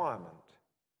requirement,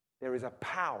 there is a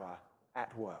power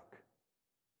at work.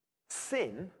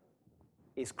 Sin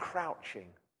is crouching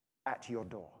at your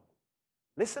door.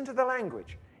 Listen to the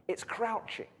language. It's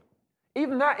crouching.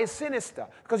 Even that is sinister,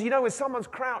 because you know when someone's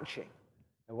crouching,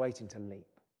 they're waiting to leap.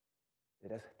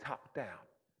 They're just tucked down,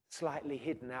 slightly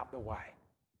hidden out the way.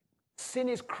 Sin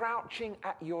is crouching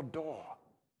at your door.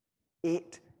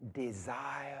 It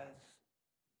desires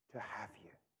to have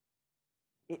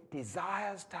you. It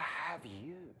desires to have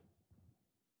you.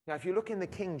 Now, if you look in the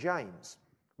King James,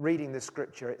 reading this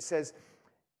scripture, it says,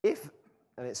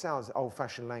 and it sounds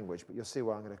old-fashioned language, but you'll see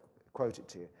why I'm going to quote it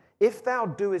to you. If thou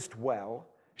doest well,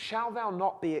 shall thou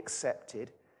not be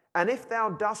accepted? And if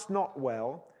thou dost not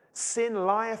well, sin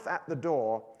lieth at the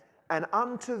door, and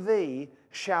unto thee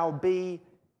shall be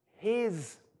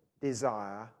his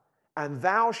desire, and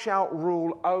thou shalt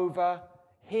rule over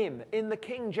him. In the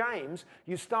King James,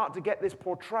 you start to get this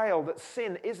portrayal that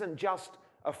sin isn't just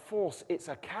a force, it's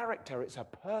a character, it's a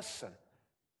person.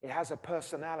 It has a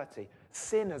personality.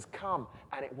 Sin has come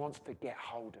and it wants to get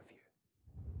hold of you.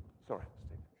 Sorry,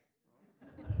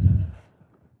 Steve.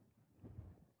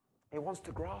 It wants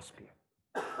to grasp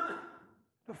you.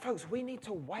 But folks, we need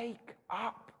to wake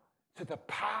up to the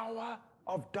power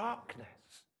of darkness.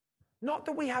 Not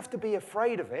that we have to be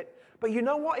afraid of it, but you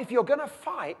know what? If you're going to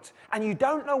fight and you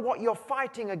don't know what you're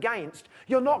fighting against,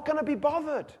 you're not going to be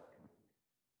bothered.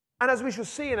 And as we shall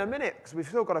see in a minute, because we've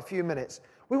still got a few minutes,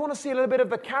 we want to see a little bit of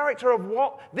the character of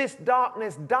what this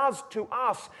darkness does to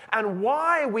us and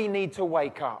why we need to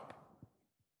wake up.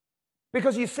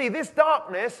 Because you see, this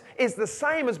darkness is the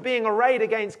same as being arrayed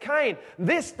against Cain.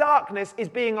 This darkness is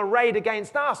being arrayed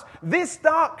against us. This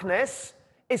darkness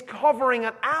is hovering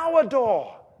at our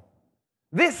door.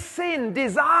 This sin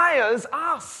desires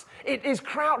us. It is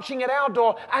crouching at our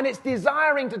door and it's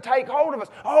desiring to take hold of us.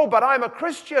 Oh, but I'm a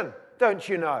Christian, don't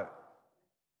you know?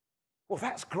 Well,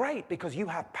 that's great because you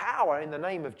have power in the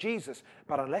name of Jesus,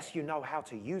 but unless you know how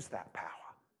to use that power,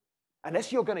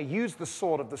 unless you're going to use the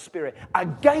sword of the Spirit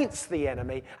against the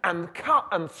enemy and cut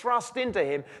and thrust into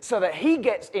him so that he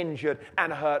gets injured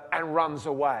and hurt and runs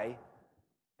away,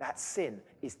 that sin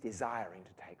is desiring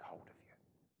to take hold of you.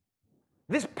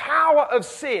 This power of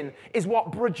sin is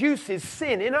what produces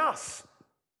sin in us.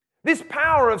 This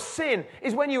power of sin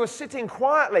is when you were sitting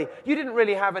quietly. You didn't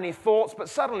really have any thoughts, but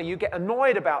suddenly you get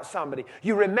annoyed about somebody.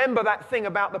 You remember that thing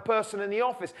about the person in the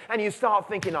office, and you start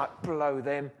thinking, like, blow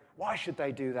them. Why should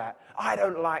they do that? I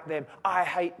don't like them. I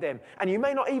hate them. And you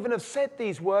may not even have said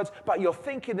these words, but you're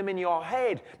thinking them in your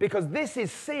head because this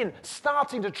is sin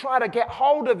starting to try to get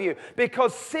hold of you,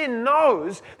 because sin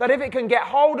knows that if it can get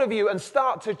hold of you and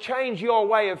start to change your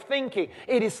way of thinking,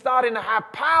 it is starting to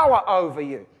have power over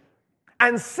you.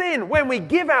 And sin, when we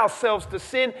give ourselves to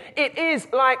sin, it is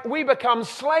like we become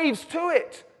slaves to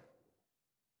it.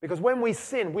 Because when we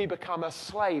sin, we become a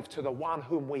slave to the one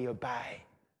whom we obey.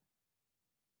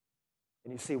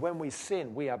 And you see, when we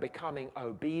sin, we are becoming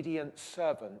obedient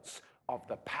servants of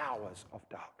the powers of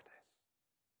darkness,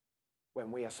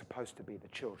 when we are supposed to be the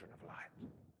children of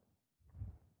light.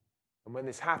 And when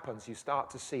this happens, you start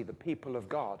to see the people of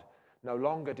God no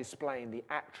longer displaying the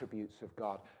attributes of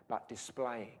God, but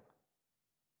displaying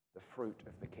the fruit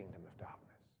of the kingdom of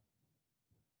darkness.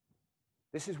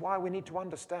 This is why we need to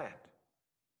understand,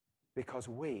 because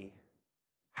we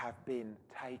have been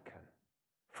taken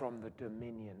from the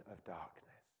dominion of darkness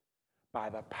by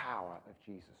the power of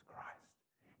Jesus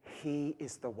Christ. He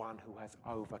is the one who has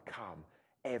overcome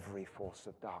every force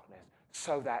of darkness,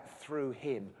 so that through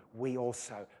him we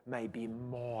also may be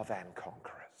more than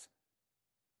conquerors.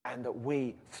 and that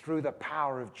we, through the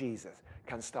power of Jesus,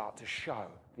 can start to show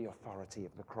the authority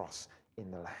of the cross in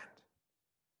the land.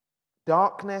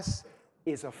 Darkness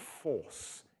is a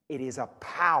force. It is a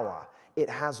power. It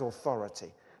has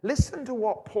authority. Listen to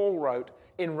what Paul wrote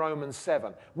in Romans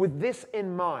 7. With this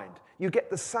in mind, you get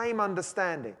the same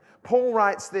understanding. Paul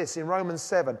writes this in Romans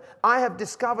 7. I have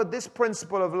discovered this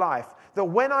principle of life, that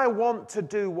when I want to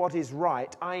do what is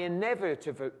right, I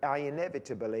inevitably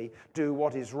do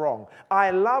what is wrong.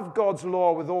 I love God's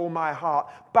law with all my heart,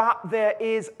 but there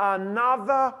is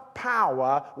another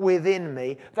power within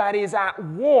me that is at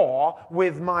war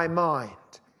with my mind.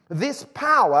 This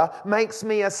power makes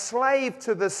me a slave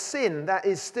to the sin that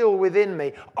is still within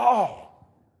me. Oh,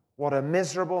 what a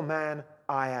miserable man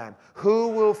I am. Who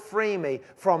will free me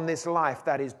from this life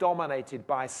that is dominated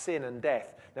by sin and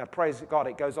death? Now, praise God,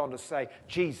 it goes on to say,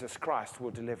 Jesus Christ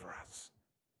will deliver us.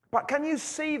 But can you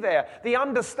see there the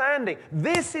understanding?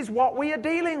 This is what we are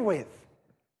dealing with.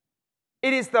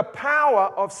 It is the power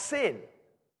of sin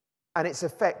and its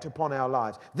effect upon our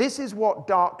lives. This is what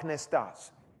darkness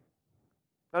does.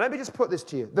 Now, let me just put this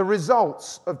to you. The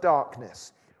results of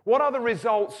darkness. What are the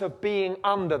results of being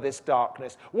under this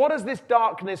darkness? What does this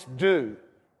darkness do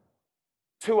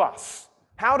to us?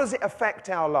 How does it affect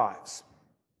our lives?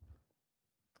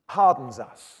 Hardens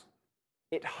us.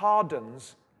 It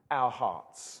hardens our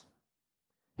hearts.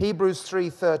 Hebrews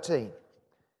 3:13.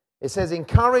 It says,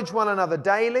 encourage one another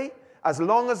daily, as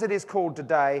long as it is called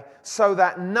today, so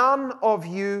that none of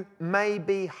you may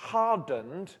be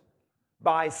hardened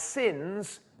by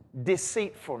sin's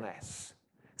deceitfulness.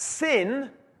 Sin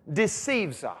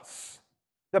deceives us.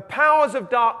 The powers of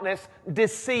darkness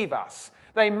deceive us.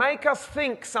 They make us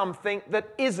think something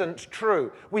that isn't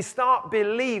true. We start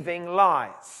believing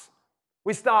lies.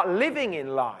 We start living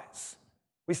in lies.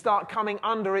 We start coming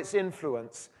under its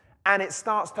influence, and it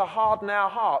starts to harden our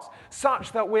hearts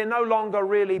such that we're no longer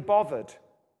really bothered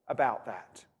about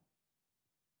that.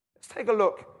 Let's take a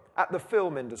look at the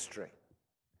film industry.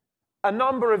 A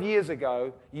number of years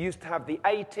ago, you used to have the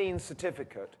 18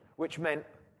 certificate, which meant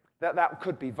that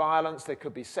could be violence, there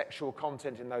could be sexual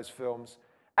content in those films.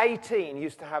 18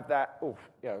 used to have that,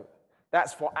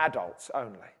 that's for adults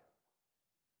only.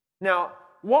 Now,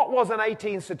 what was an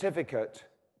 18 certificate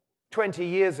 20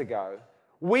 years ago,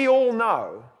 we all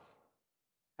know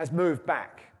has moved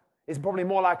back. It's probably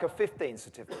more like a 15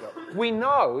 certificate. We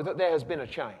know that there has been a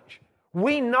change.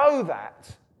 We know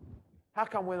that. How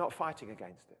come we're not fighting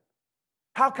against it?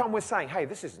 How come we're saying, hey,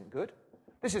 this isn't good?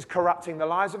 This is corrupting the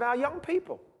lives of our young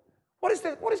people. What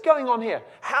is going on here?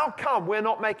 How come we're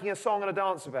not making a song and a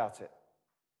dance about it?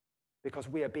 Because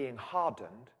we are being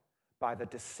hardened by the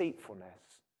deceitfulness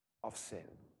of sin.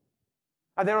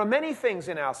 And there are many things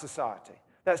in our society.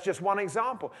 That's just one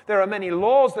example. There are many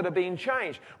laws that are being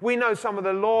changed. We know some of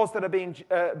the laws that are being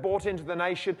brought into the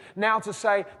nation now to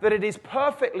say that it is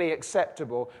perfectly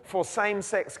acceptable for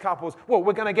same-sex couples. Well,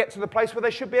 we're going to get to the place where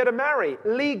they should be able to marry,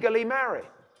 legally marry.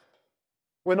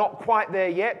 We're not quite there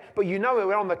yet, but you know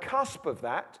we're on the cusp of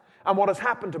that. And what has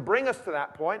happened to bring us to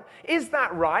that point? Is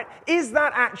that right? Is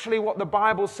that actually what the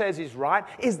Bible says is right?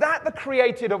 Is that the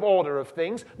created order of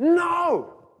things?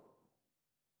 No!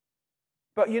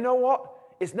 But you know what?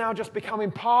 It's now just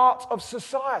becoming part of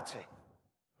society.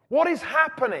 What is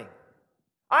happening?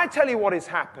 I tell you what is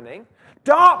happening.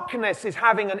 Darkness is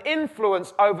having an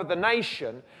influence over the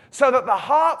nation so that the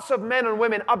hearts of men and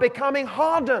women are becoming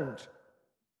hardened.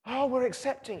 Oh, we're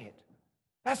accepting it.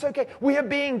 That's okay. We are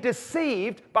being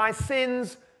deceived by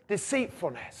sin's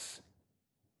deceitfulness.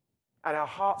 And our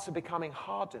hearts are becoming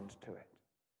hardened to it.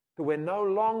 So we're no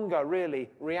longer really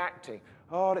reacting.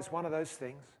 Oh, it's one of those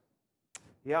things.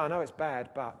 Yeah, I know it's bad,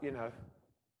 but,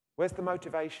 where's the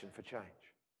motivation for change?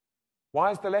 Why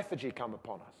has the lethargy come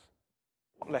upon us?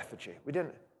 What lethargy? We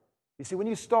didn't. You see, when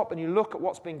you stop and you look at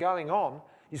what's been going on,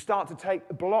 you start to take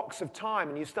blocks of time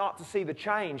and you start to see the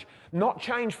change. Not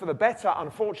change for the better,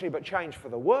 unfortunately, but change for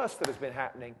the worse that has been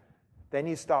happening. Then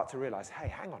you start to realize, hey,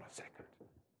 hang on a second.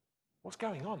 What's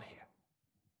going on here?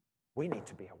 We need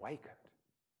to be awakened.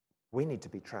 We need to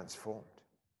be transformed.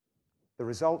 The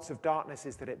results of darkness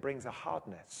is that it brings a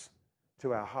hardness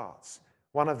to our hearts.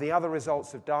 One of the other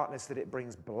results of darkness is that it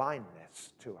brings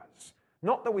blindness to us.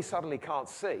 Not that we suddenly can't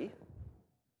see.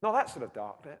 Not that sort of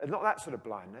darkness, not that sort of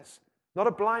blindness. Not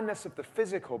a blindness of the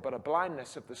physical, but a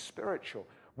blindness of the spiritual.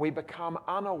 We become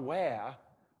unaware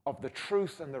of the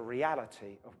truth and the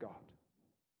reality of God.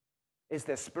 Is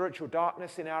there spiritual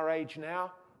darkness in our age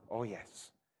now? Oh,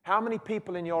 yes. How many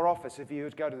people in your office, if you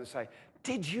would go to them and say,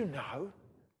 did you know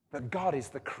that God is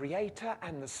the creator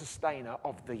and the sustainer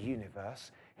of the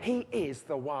universe? He is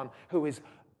the one who is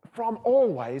from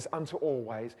always unto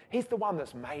always. He's the one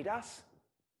that's made us.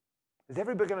 Is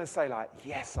everybody going to say like,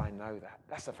 yes, I know that.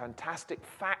 That's a fantastic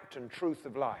fact and truth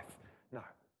of life? No.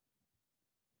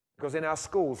 Because in our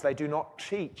schools, they do not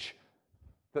teach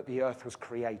that the earth was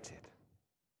created.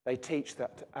 They teach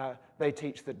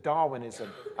that Darwinism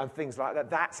and things like that,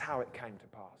 that's how it came to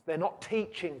pass. They're not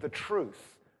teaching the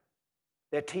truth.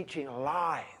 They're teaching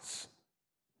lies.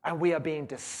 And we are being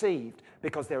deceived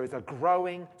because there is a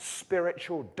growing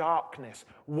spiritual darkness.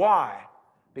 Why?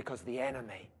 Because the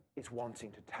enemy is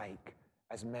wanting to take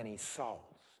as many souls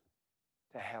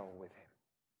to hell with him.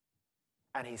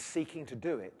 And he's seeking to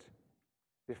do it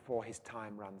before his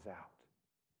time runs out.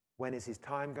 When is his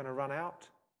time going to run out?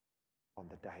 On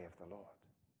the day of the Lord.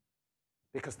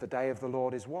 Because the day of the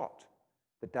Lord is what?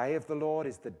 The day of the Lord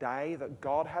is the day that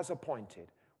God has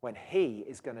appointed when he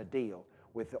is going to deal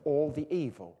with all the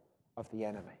evil of the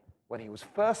enemy. When he was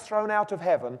first thrown out of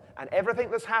heaven and everything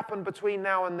that's happened between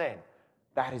now and then,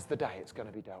 that is the day it's going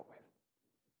to be dealt with.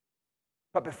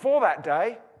 But before that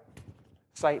day,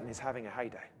 Satan is having a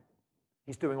heyday.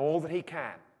 He's doing all that he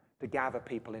can to gather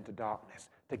people into darkness,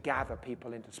 to gather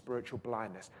people into spiritual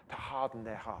blindness, to harden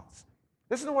their hearts.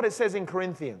 Listen to what it says in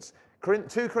Corinthians, 2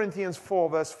 Corinthians 4,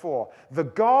 verse 4. The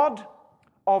God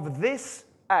of this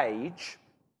age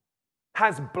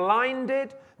has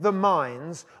blinded the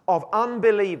minds of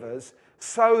unbelievers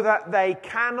so that they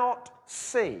cannot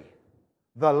see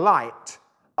the light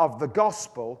of the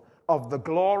gospel of the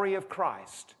glory of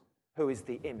Christ, who is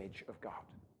the image of God.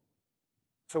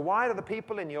 So why do the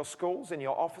people in your schools, in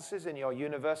your offices, in your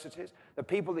universities, the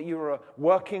people that you are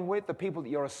working with, the people that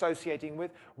you're associating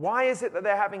with, why is it that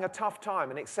they're having a tough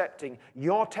time in accepting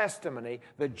your testimony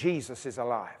that Jesus is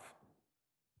alive?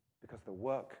 Because the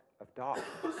work of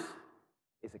darkness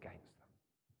is against them.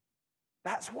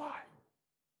 That's why.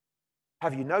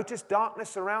 Have you noticed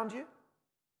darkness around you?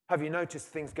 Have you noticed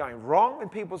things going wrong in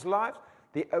people's lives?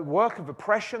 The work of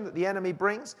oppression that the enemy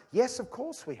brings? Yes, of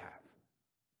course we have.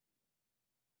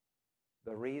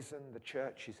 The reason the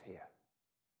church is here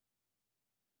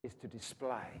is to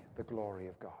display the glory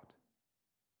of God.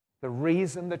 The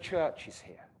reason the church is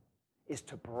here is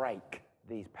to break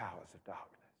these powers of darkness.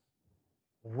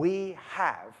 We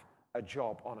have a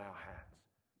job on our hands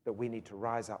that we need to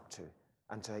rise up to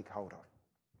and take hold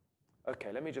of.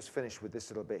 Okay, let me just finish with this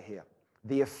little bit here.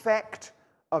 The effect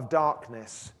of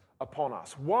darkness upon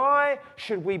us. Why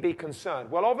should we be concerned?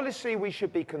 Well, obviously we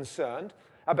should be concerned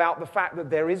about the fact that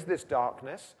there is this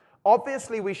darkness.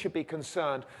 Obviously we should be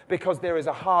concerned because there is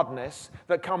a hardness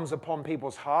that comes upon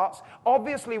people's hearts.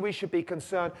 Obviously we should be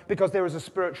concerned because there is a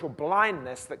spiritual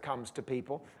blindness that comes to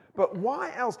people. But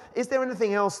why else? Is there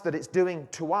anything else that it's doing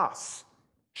to us?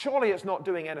 Surely it's not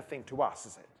doing anything to us,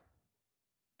 is it?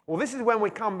 Well, this is when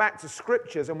we come back to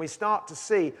scriptures and we start to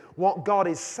see what God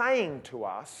is saying to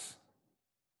us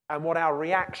and what our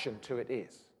reaction to it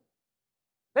is.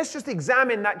 Let's just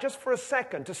examine that just for a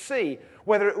second to see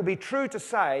whether it will be true to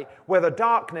say whether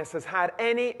darkness has had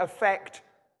any effect,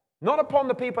 not upon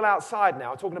the people outside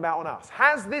now, I'm talking about on us.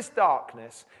 Has this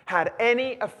darkness had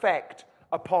any effect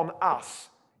upon us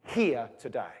here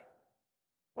today?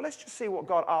 Well, let's just see what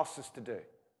God asks us to do.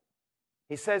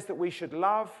 He says that we should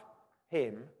love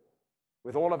him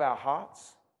with all of our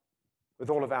hearts, with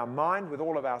all of our mind, with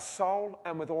all of our soul,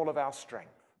 and with all of our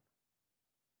strength,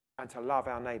 and to love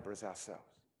our neighbor as ourselves.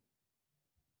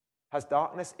 Has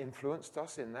darkness influenced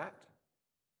us in that?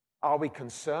 Are we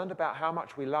concerned about how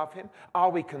much we love him? Are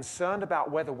we concerned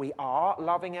about whether we are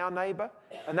loving our neighbor?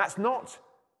 And that's not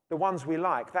the ones we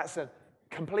like. That's a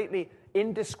completely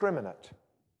indiscriminate.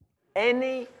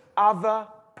 Any other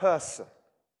person.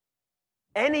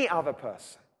 Any other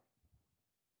person.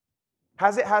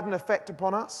 Has it had an effect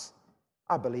upon us?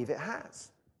 I believe it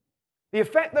has. The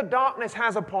effect that darkness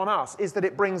has upon us is that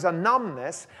it brings a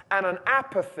numbness and an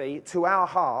apathy to our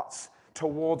hearts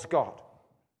towards God.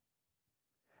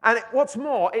 And what's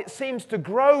more, it seems to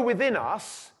grow within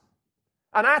us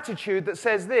an attitude that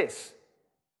says this: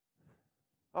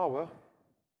 oh, well,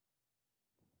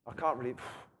 I can't really,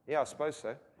 yeah, I suppose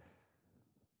so.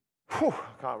 I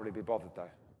can't really be bothered though.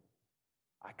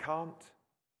 I can't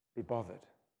be bothered.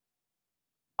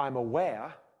 I'm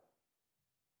aware,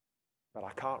 but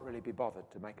I can't really be bothered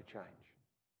to make a change.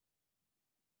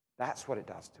 That's what it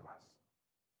does to us.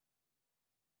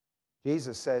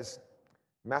 Jesus says,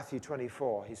 Matthew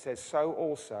 24, he says, so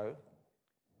also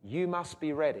you must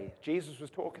be ready. Jesus was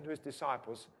talking to his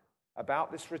disciples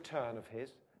about this return of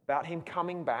his, about him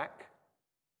coming back.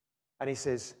 And he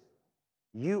says,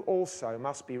 you also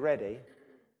must be ready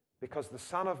because the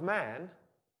Son of Man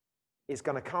is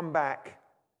going to come back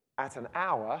at an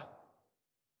hour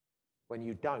when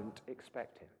you don't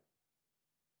expect him.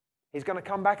 He's going to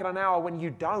come back in an hour when you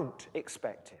don't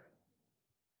expect him.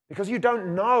 Because you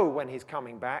don't know when he's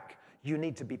coming back, you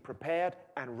need to be prepared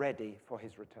and ready for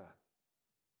his return.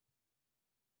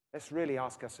 Let's really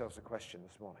ask ourselves a question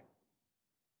this morning.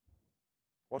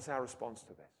 What's our response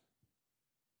to this?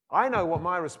 I know what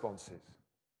my response is.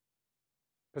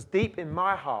 Because deep in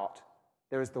my heart,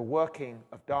 there is the working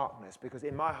of darkness. Because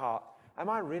in my heart, am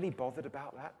I really bothered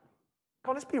about that?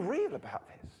 Come on, let's be real about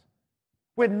this.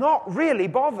 We're not really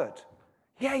bothered.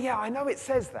 Yeah, I know it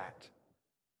says that.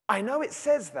 I know it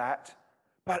says that,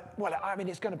 but, well, I mean,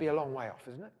 it's going to be a long way off,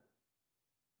 isn't it?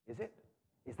 Is it?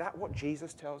 Is that what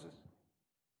Jesus tells us?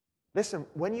 Listen,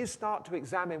 when you start to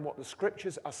examine what the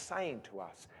Scriptures are saying to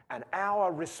us and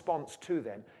our response to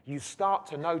them, you start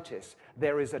to notice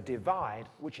there is a divide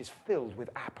which is filled with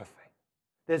apathy.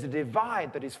 There's a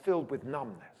divide that is filled with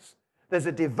numbness. There's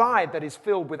a divide that is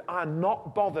filled with our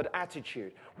not bothered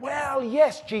attitude. Well,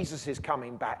 yes, Jesus is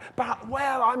coming back, but,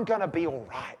 well, I'm going to be all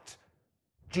right.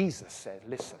 Jesus said,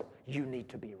 listen, you need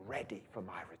to be ready for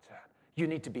my return. You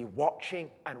need to be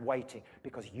watching and waiting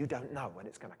because you don't know when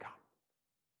it's going to come.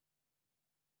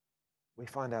 We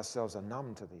find ourselves are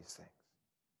numb to these things.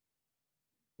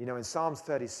 You know, in Psalms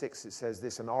 36 it says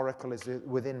this, an oracle is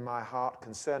within my heart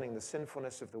concerning the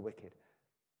sinfulness of the wicked.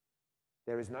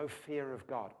 There is no fear of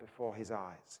God before his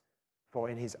eyes, for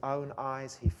in his own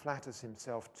eyes he flatters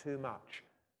himself too much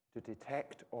to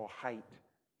detect or hate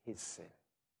his sin.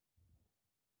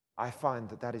 I find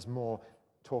that that is more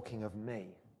talking of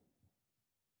me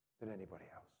than anybody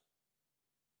else.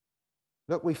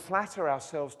 Look, we flatter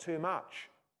ourselves too much.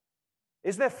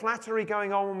 Is there flattery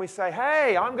going on when we say,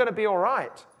 hey, I'm going to be all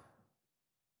right?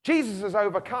 Jesus has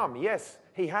overcome. Yes,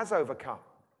 he has overcome.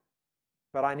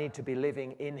 But I need to be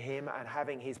living in him and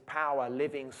having his power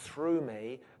living through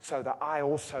me so that I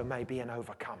also may be an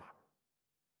overcomer.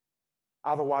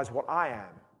 Otherwise, what I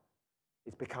am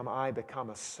is I become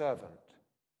a servant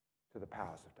to the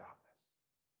powers of darkness.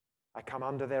 I come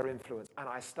under their influence and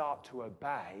I start to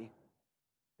obey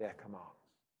their commands.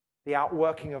 The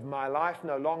outworking of my life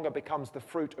no longer becomes the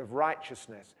fruit of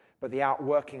righteousness, but the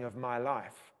outworking of my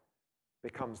life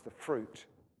becomes the fruit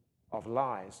of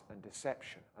lies and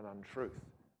deception and untruth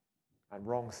and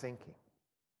wrong thinking,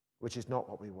 which is not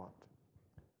what we want.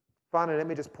 Finally, let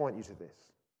me just point you to this.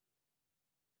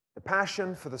 The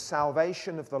passion for the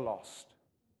salvation of the lost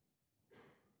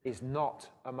is not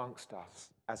amongst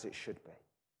us as it should be.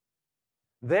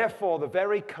 Therefore, the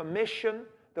very commission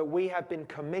that we have been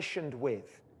commissioned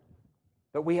with,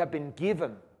 that we have been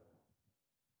given,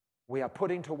 we are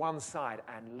putting to one side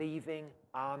and leaving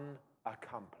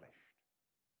unaccomplished.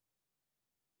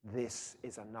 This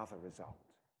is another result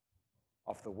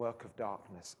of the work of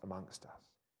darkness amongst us.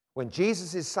 When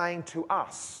Jesus is saying to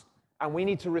us, and we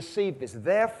need to receive this,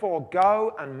 therefore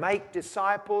go and make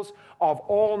disciples of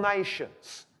all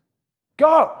nations.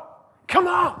 Go! Come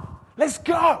on! Let's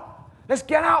go! Let's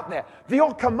get out there.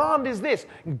 Your command is this.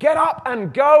 Get up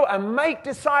and go and make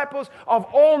disciples of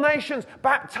all nations,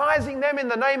 baptizing them in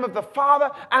the name of the Father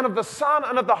and of the Son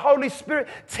and of the Holy Spirit,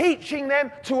 teaching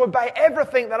them to obey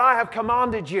everything that I have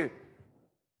commanded you.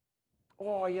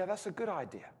 Oh, yeah, that's a good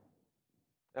idea.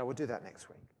 Now, we'll do that next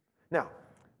week. Now,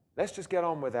 let's just get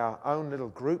on with our own little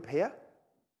group here.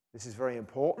 This is very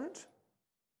important.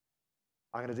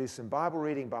 I'm going to do some Bible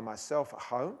reading by myself at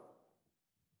home.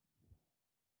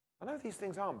 I know these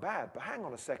things aren't bad, but hang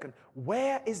on a second.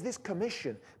 Where is this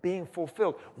commission being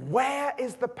fulfilled? Where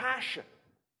is the passion?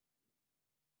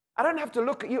 I don't have to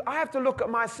look at you. I have to look at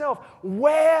myself.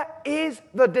 Where is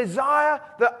the desire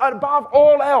that above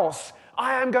all else,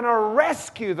 I am going to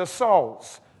rescue the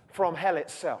souls from hell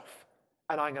itself,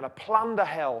 and I'm going to plunder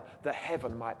hell that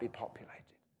heaven might be populated?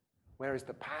 Where is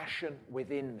the passion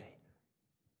within me?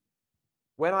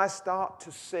 When I start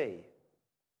to see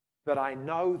that I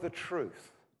know the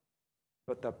truth,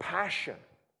 but the passion,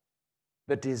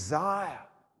 the desire,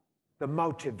 the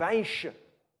motivation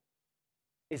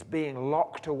is being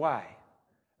locked away,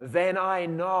 then I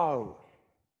know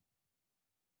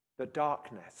that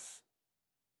darkness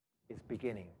is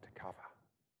beginning to cover,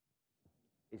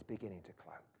 is beginning to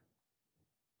cloak.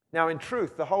 Now, in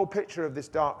truth, the whole picture of this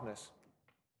darkness,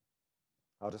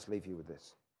 I'll just leave you with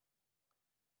this.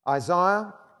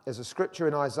 Isaiah, there's a scripture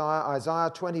in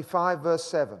Isaiah 25, verse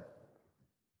 7.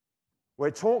 Where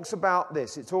it talks about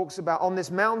this. It talks about, on this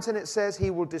mountain, it says,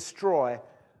 he will destroy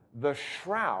the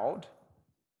shroud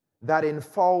that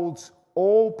enfolds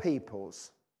all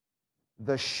peoples,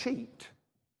 the sheet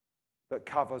that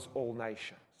covers all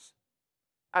nations.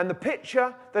 And the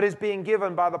picture that is being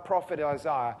given by the prophet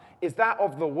Isaiah is that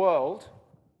of the world,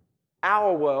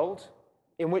 our world,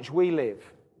 in which we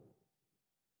live.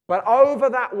 But over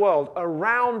that world,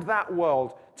 around that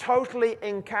world, totally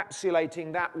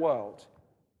encapsulating that world,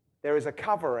 there is a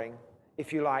covering,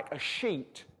 if you like, a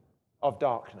sheet of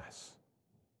darkness,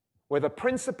 where the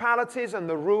principalities and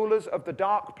the rulers of the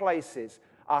dark places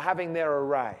are having their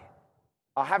array,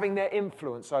 are having their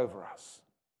influence over us.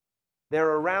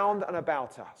 They're around and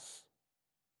about us.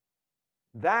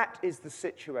 That is the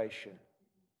situation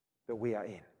that we are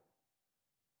in.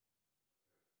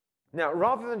 Now,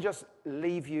 rather than just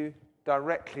leave you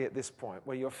directly at this point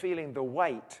where you're feeling the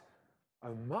weight,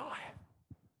 oh my,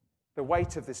 the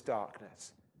weight of this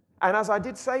darkness. And as I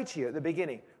did say to you at the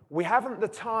beginning, we haven't the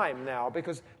time now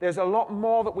because there's a lot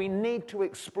more that we need to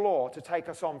explore to take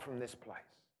us on from this place.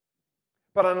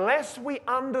 But unless we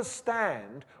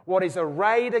understand what is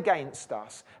arrayed against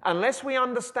us, unless we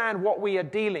understand what we are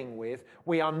dealing with,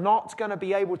 we are not going to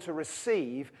be able to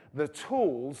receive the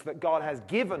tools that God has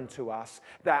given to us,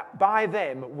 that by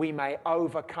them we may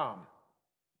overcome.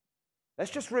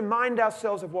 Let's just remind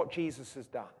ourselves of what Jesus has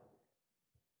done.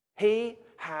 He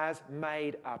has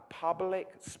made a public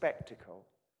spectacle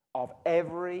of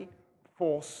every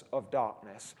force of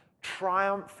darkness,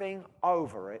 triumphing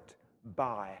over it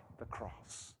by the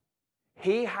cross.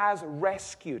 He has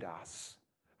rescued us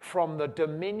from the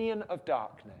dominion of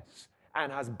darkness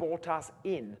and has brought us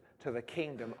into the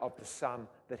kingdom of the Son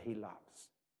that He loves.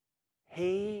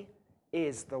 He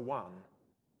is the one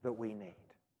that we need.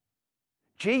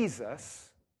 Jesus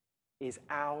is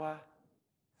our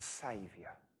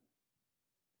Savior.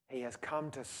 He has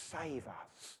come to save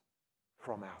us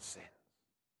from our sins.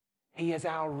 He is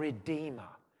our Redeemer.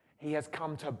 He has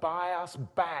come to buy us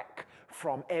back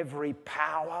from every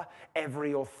power,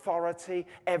 every authority,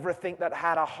 everything that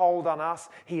had a hold on us.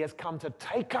 He has come to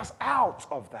take us out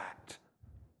of that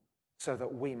so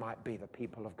that we might be the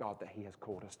people of God that He has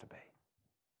called us to be.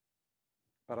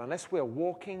 But unless we're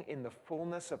walking in the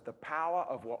fullness of the power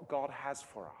of what God has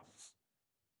for us,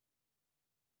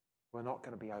 we're not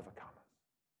going to be overcomers.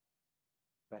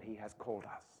 But He has called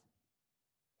us.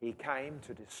 He came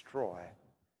to destroy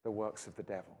the works of the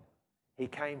devil. He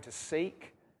came to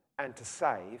seek and to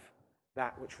save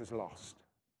that which was lost.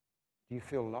 Do you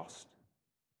feel lost?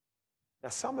 Now,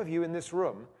 some of you in this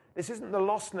room, this isn't the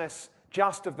lostness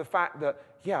just of the fact that,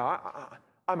 yeah,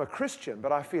 I'm a Christian,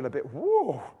 but I feel a bit,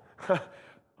 whoa.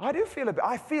 I do feel a bit,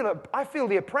 I feel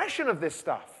the oppression of this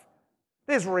stuff.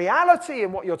 There's reality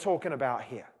in what you're talking about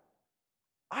here.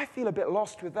 I feel a bit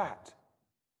lost with that.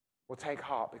 Well, take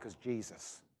heart, because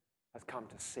Jesus has come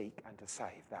to seek and to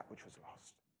save that which was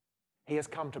lost. He has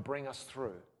come to bring us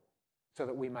through so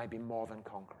that we may be more than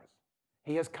conquerors.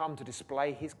 He has come to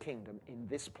display His kingdom in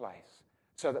this place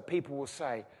so that people will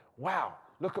say, wow,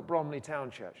 look at Bromley Town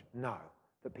Church. No,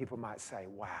 that people might say,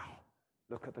 wow,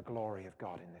 look at the glory of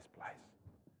God in this place.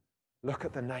 Look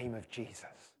at the name of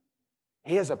Jesus.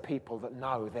 Here's a people that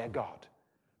know their God.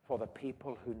 For the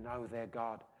people who know their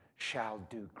God shall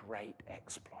do great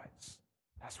exploits.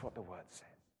 That's what the word says.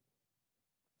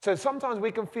 So sometimes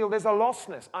we can feel there's a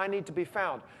lostness. I need to be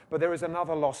found. But there is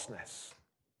another lostness.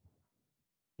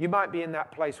 You might be in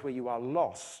that place where you are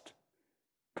lost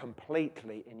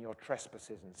completely in your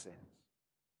trespasses and sins.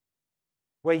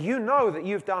 Where you know that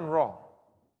you've done wrong.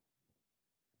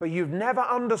 But you've never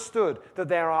understood that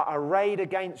there are arrayed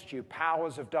against you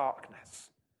powers of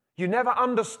darkness. You never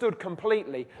understood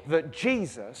completely that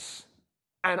Jesus,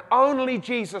 and only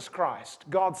Jesus Christ,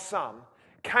 God's Son,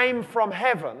 came from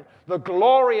heaven, the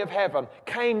glory of heaven,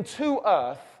 came to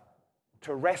earth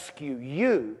to rescue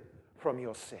you from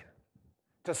your sin,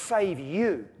 to save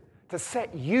you, to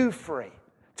set you free,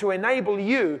 to enable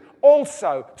you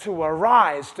also to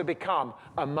arise to become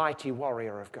a mighty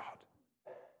warrior of God.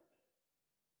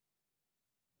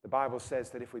 The Bible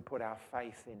says that if we put our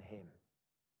faith in Him,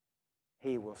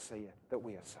 He will see that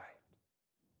we are saved.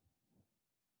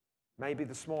 Maybe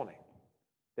this morning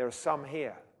there are some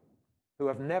here who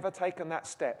have never taken that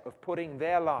step of putting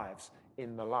their lives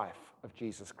in the life of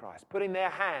Jesus Christ, putting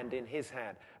their hand in His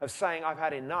hand, of saying, I've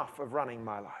had enough of running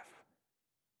my life.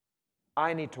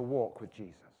 I need to walk with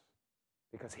Jesus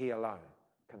because He alone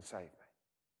can save me.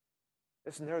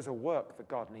 Listen, there is a work that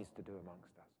God needs to do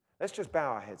amongst us. Let's just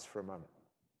bow our heads for a moment.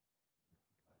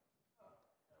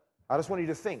 I just want you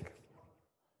to think.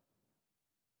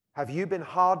 Have you been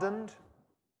hardened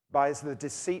by the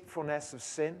deceitfulness of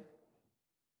sin?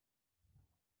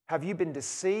 Have you been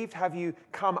deceived? Have you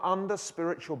come under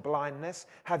spiritual blindness?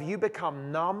 Have you become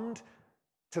numbed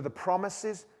to the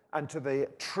promises and to the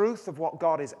truth of what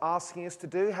God is asking us to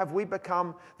do? Have we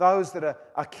become those that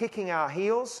are kicking our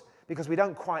heels because we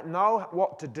don't quite know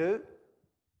what to do?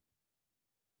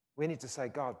 We need to say,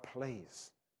 God,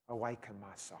 please awaken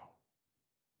my soul.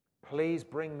 Please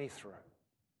bring me through.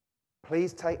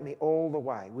 Please take me all the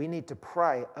way. We need to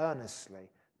pray earnestly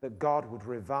that God would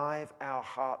revive our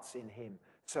hearts in him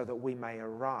so that we may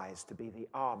arise to be the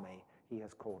army he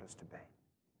has called us to be.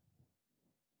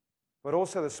 But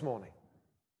also this morning,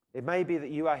 it may be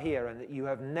that you are here and that you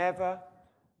have never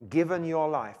given your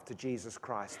life to Jesus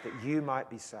Christ that you might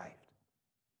be saved.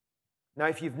 Now,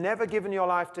 if you've never given your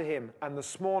life to him and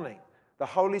this morning the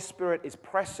Holy Spirit is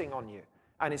pressing on you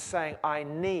and is saying, I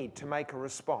need to make a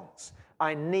response.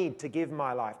 I need to give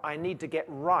my life. I need to get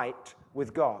right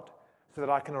with God so that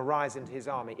I can arise into his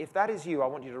army. If that is you, I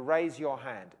want you to raise your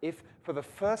hand. If for the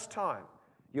first time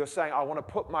you're saying, I want to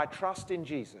put my trust in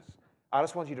Jesus, I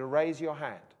just want you to raise your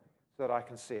hand so that I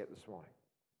can see it this morning.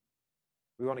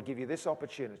 We want to give you this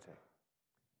opportunity.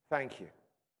 Thank you.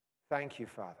 Thank you,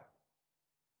 Father.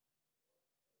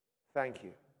 Thank you.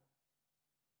 Is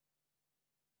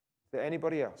there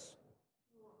anybody else?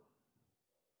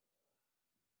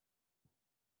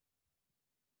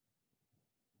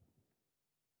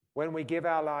 When we give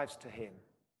our lives to him,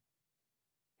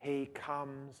 he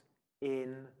comes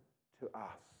in to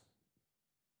us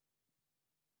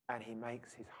and he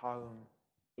makes his home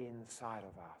inside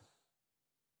of us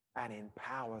and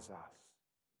empowers us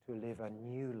to live a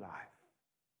new life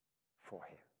for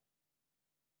him.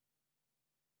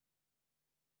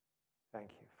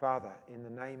 Thank you. Father, in the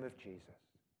name of Jesus,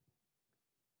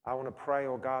 I want to pray,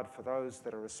 oh God, for those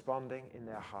that are responding in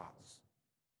their hearts.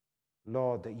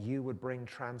 Lord, that you would bring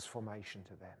transformation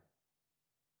to them.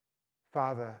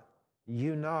 Father,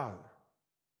 you know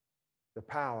the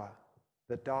power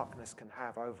that darkness can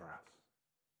have over us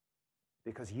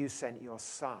because you sent your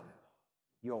Son,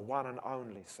 your one and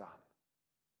only Son,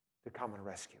 to come and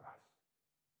rescue us.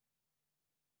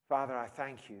 Father, I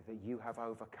thank you that you have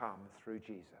overcome through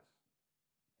Jesus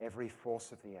every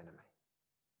force of the enemy.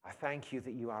 I thank you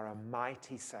that you are a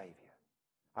mighty Savior.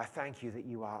 I thank you that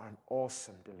you are an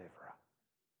awesome deliverer.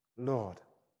 Lord,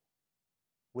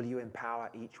 will you empower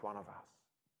each one of us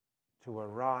to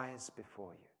arise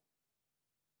before you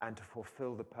and to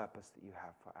fulfill the purpose that you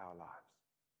have for our lives?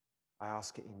 I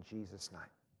ask it in Jesus' name.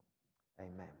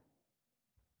 Amen.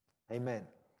 Amen.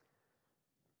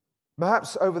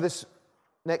 Perhaps over this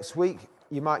next week,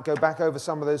 you might go back over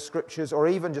some of those scriptures or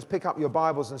even just pick up your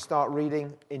Bibles and start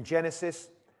reading in Genesis,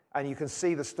 and you can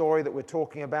see the story that we're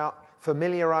talking about.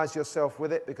 Familiarize yourself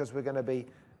with it because we're going to be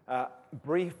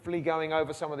briefly going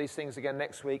over some of these things again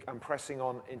next week and pressing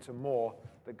on into more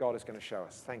that God is going to show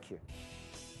us. Thank you.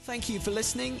 Thank you for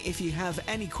listening. If you have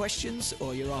any questions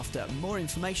or you're after more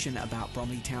information about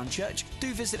Bromley Town Church,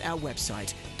 do visit our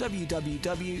website,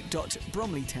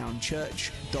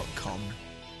 www.bromleytownchurch.com.